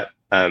we've got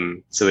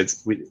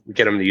we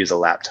get them to use a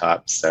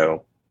laptop.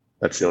 So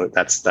that's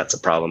a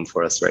problem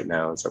for us right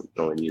now, is that we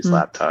can only use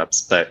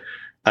laptops. But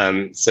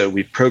so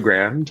we've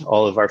programmed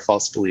all of our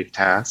false belief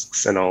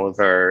tasks and all of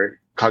our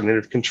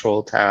cognitive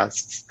control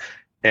tasks,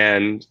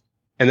 and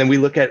then we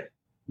look at,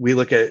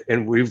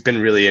 and we've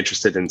been really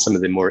interested in some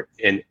of the more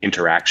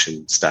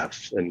interaction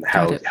stuff and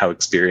how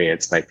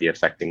experience might be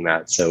affecting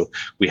that. So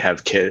we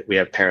have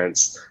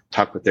parents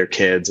talk with their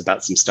kids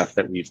about some stuff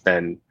that we've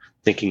been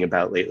thinking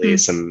about lately,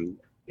 and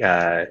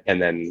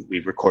then we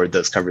record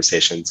those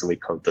conversations and we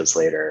code those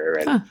later.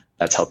 And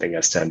that's helping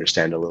us to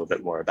understand a little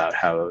bit more about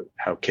how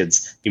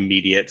kids'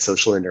 immediate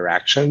social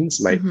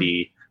interactions might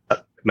be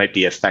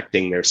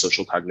affecting their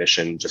social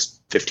cognition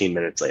just 15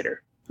 minutes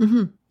later.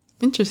 Mm-hmm.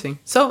 Interesting.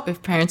 So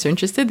if parents are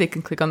interested, they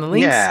can click on the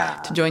links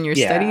to join your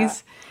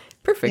studies.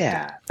 Perfect.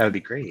 Yeah, that would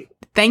be great.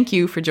 Thank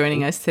you for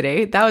joining us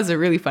today. That was a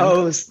really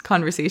fun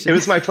conversation. It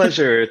was my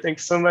pleasure.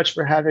 Thanks so much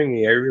for having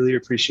me. I really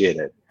appreciate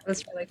it. It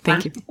was really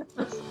fun. Thank you.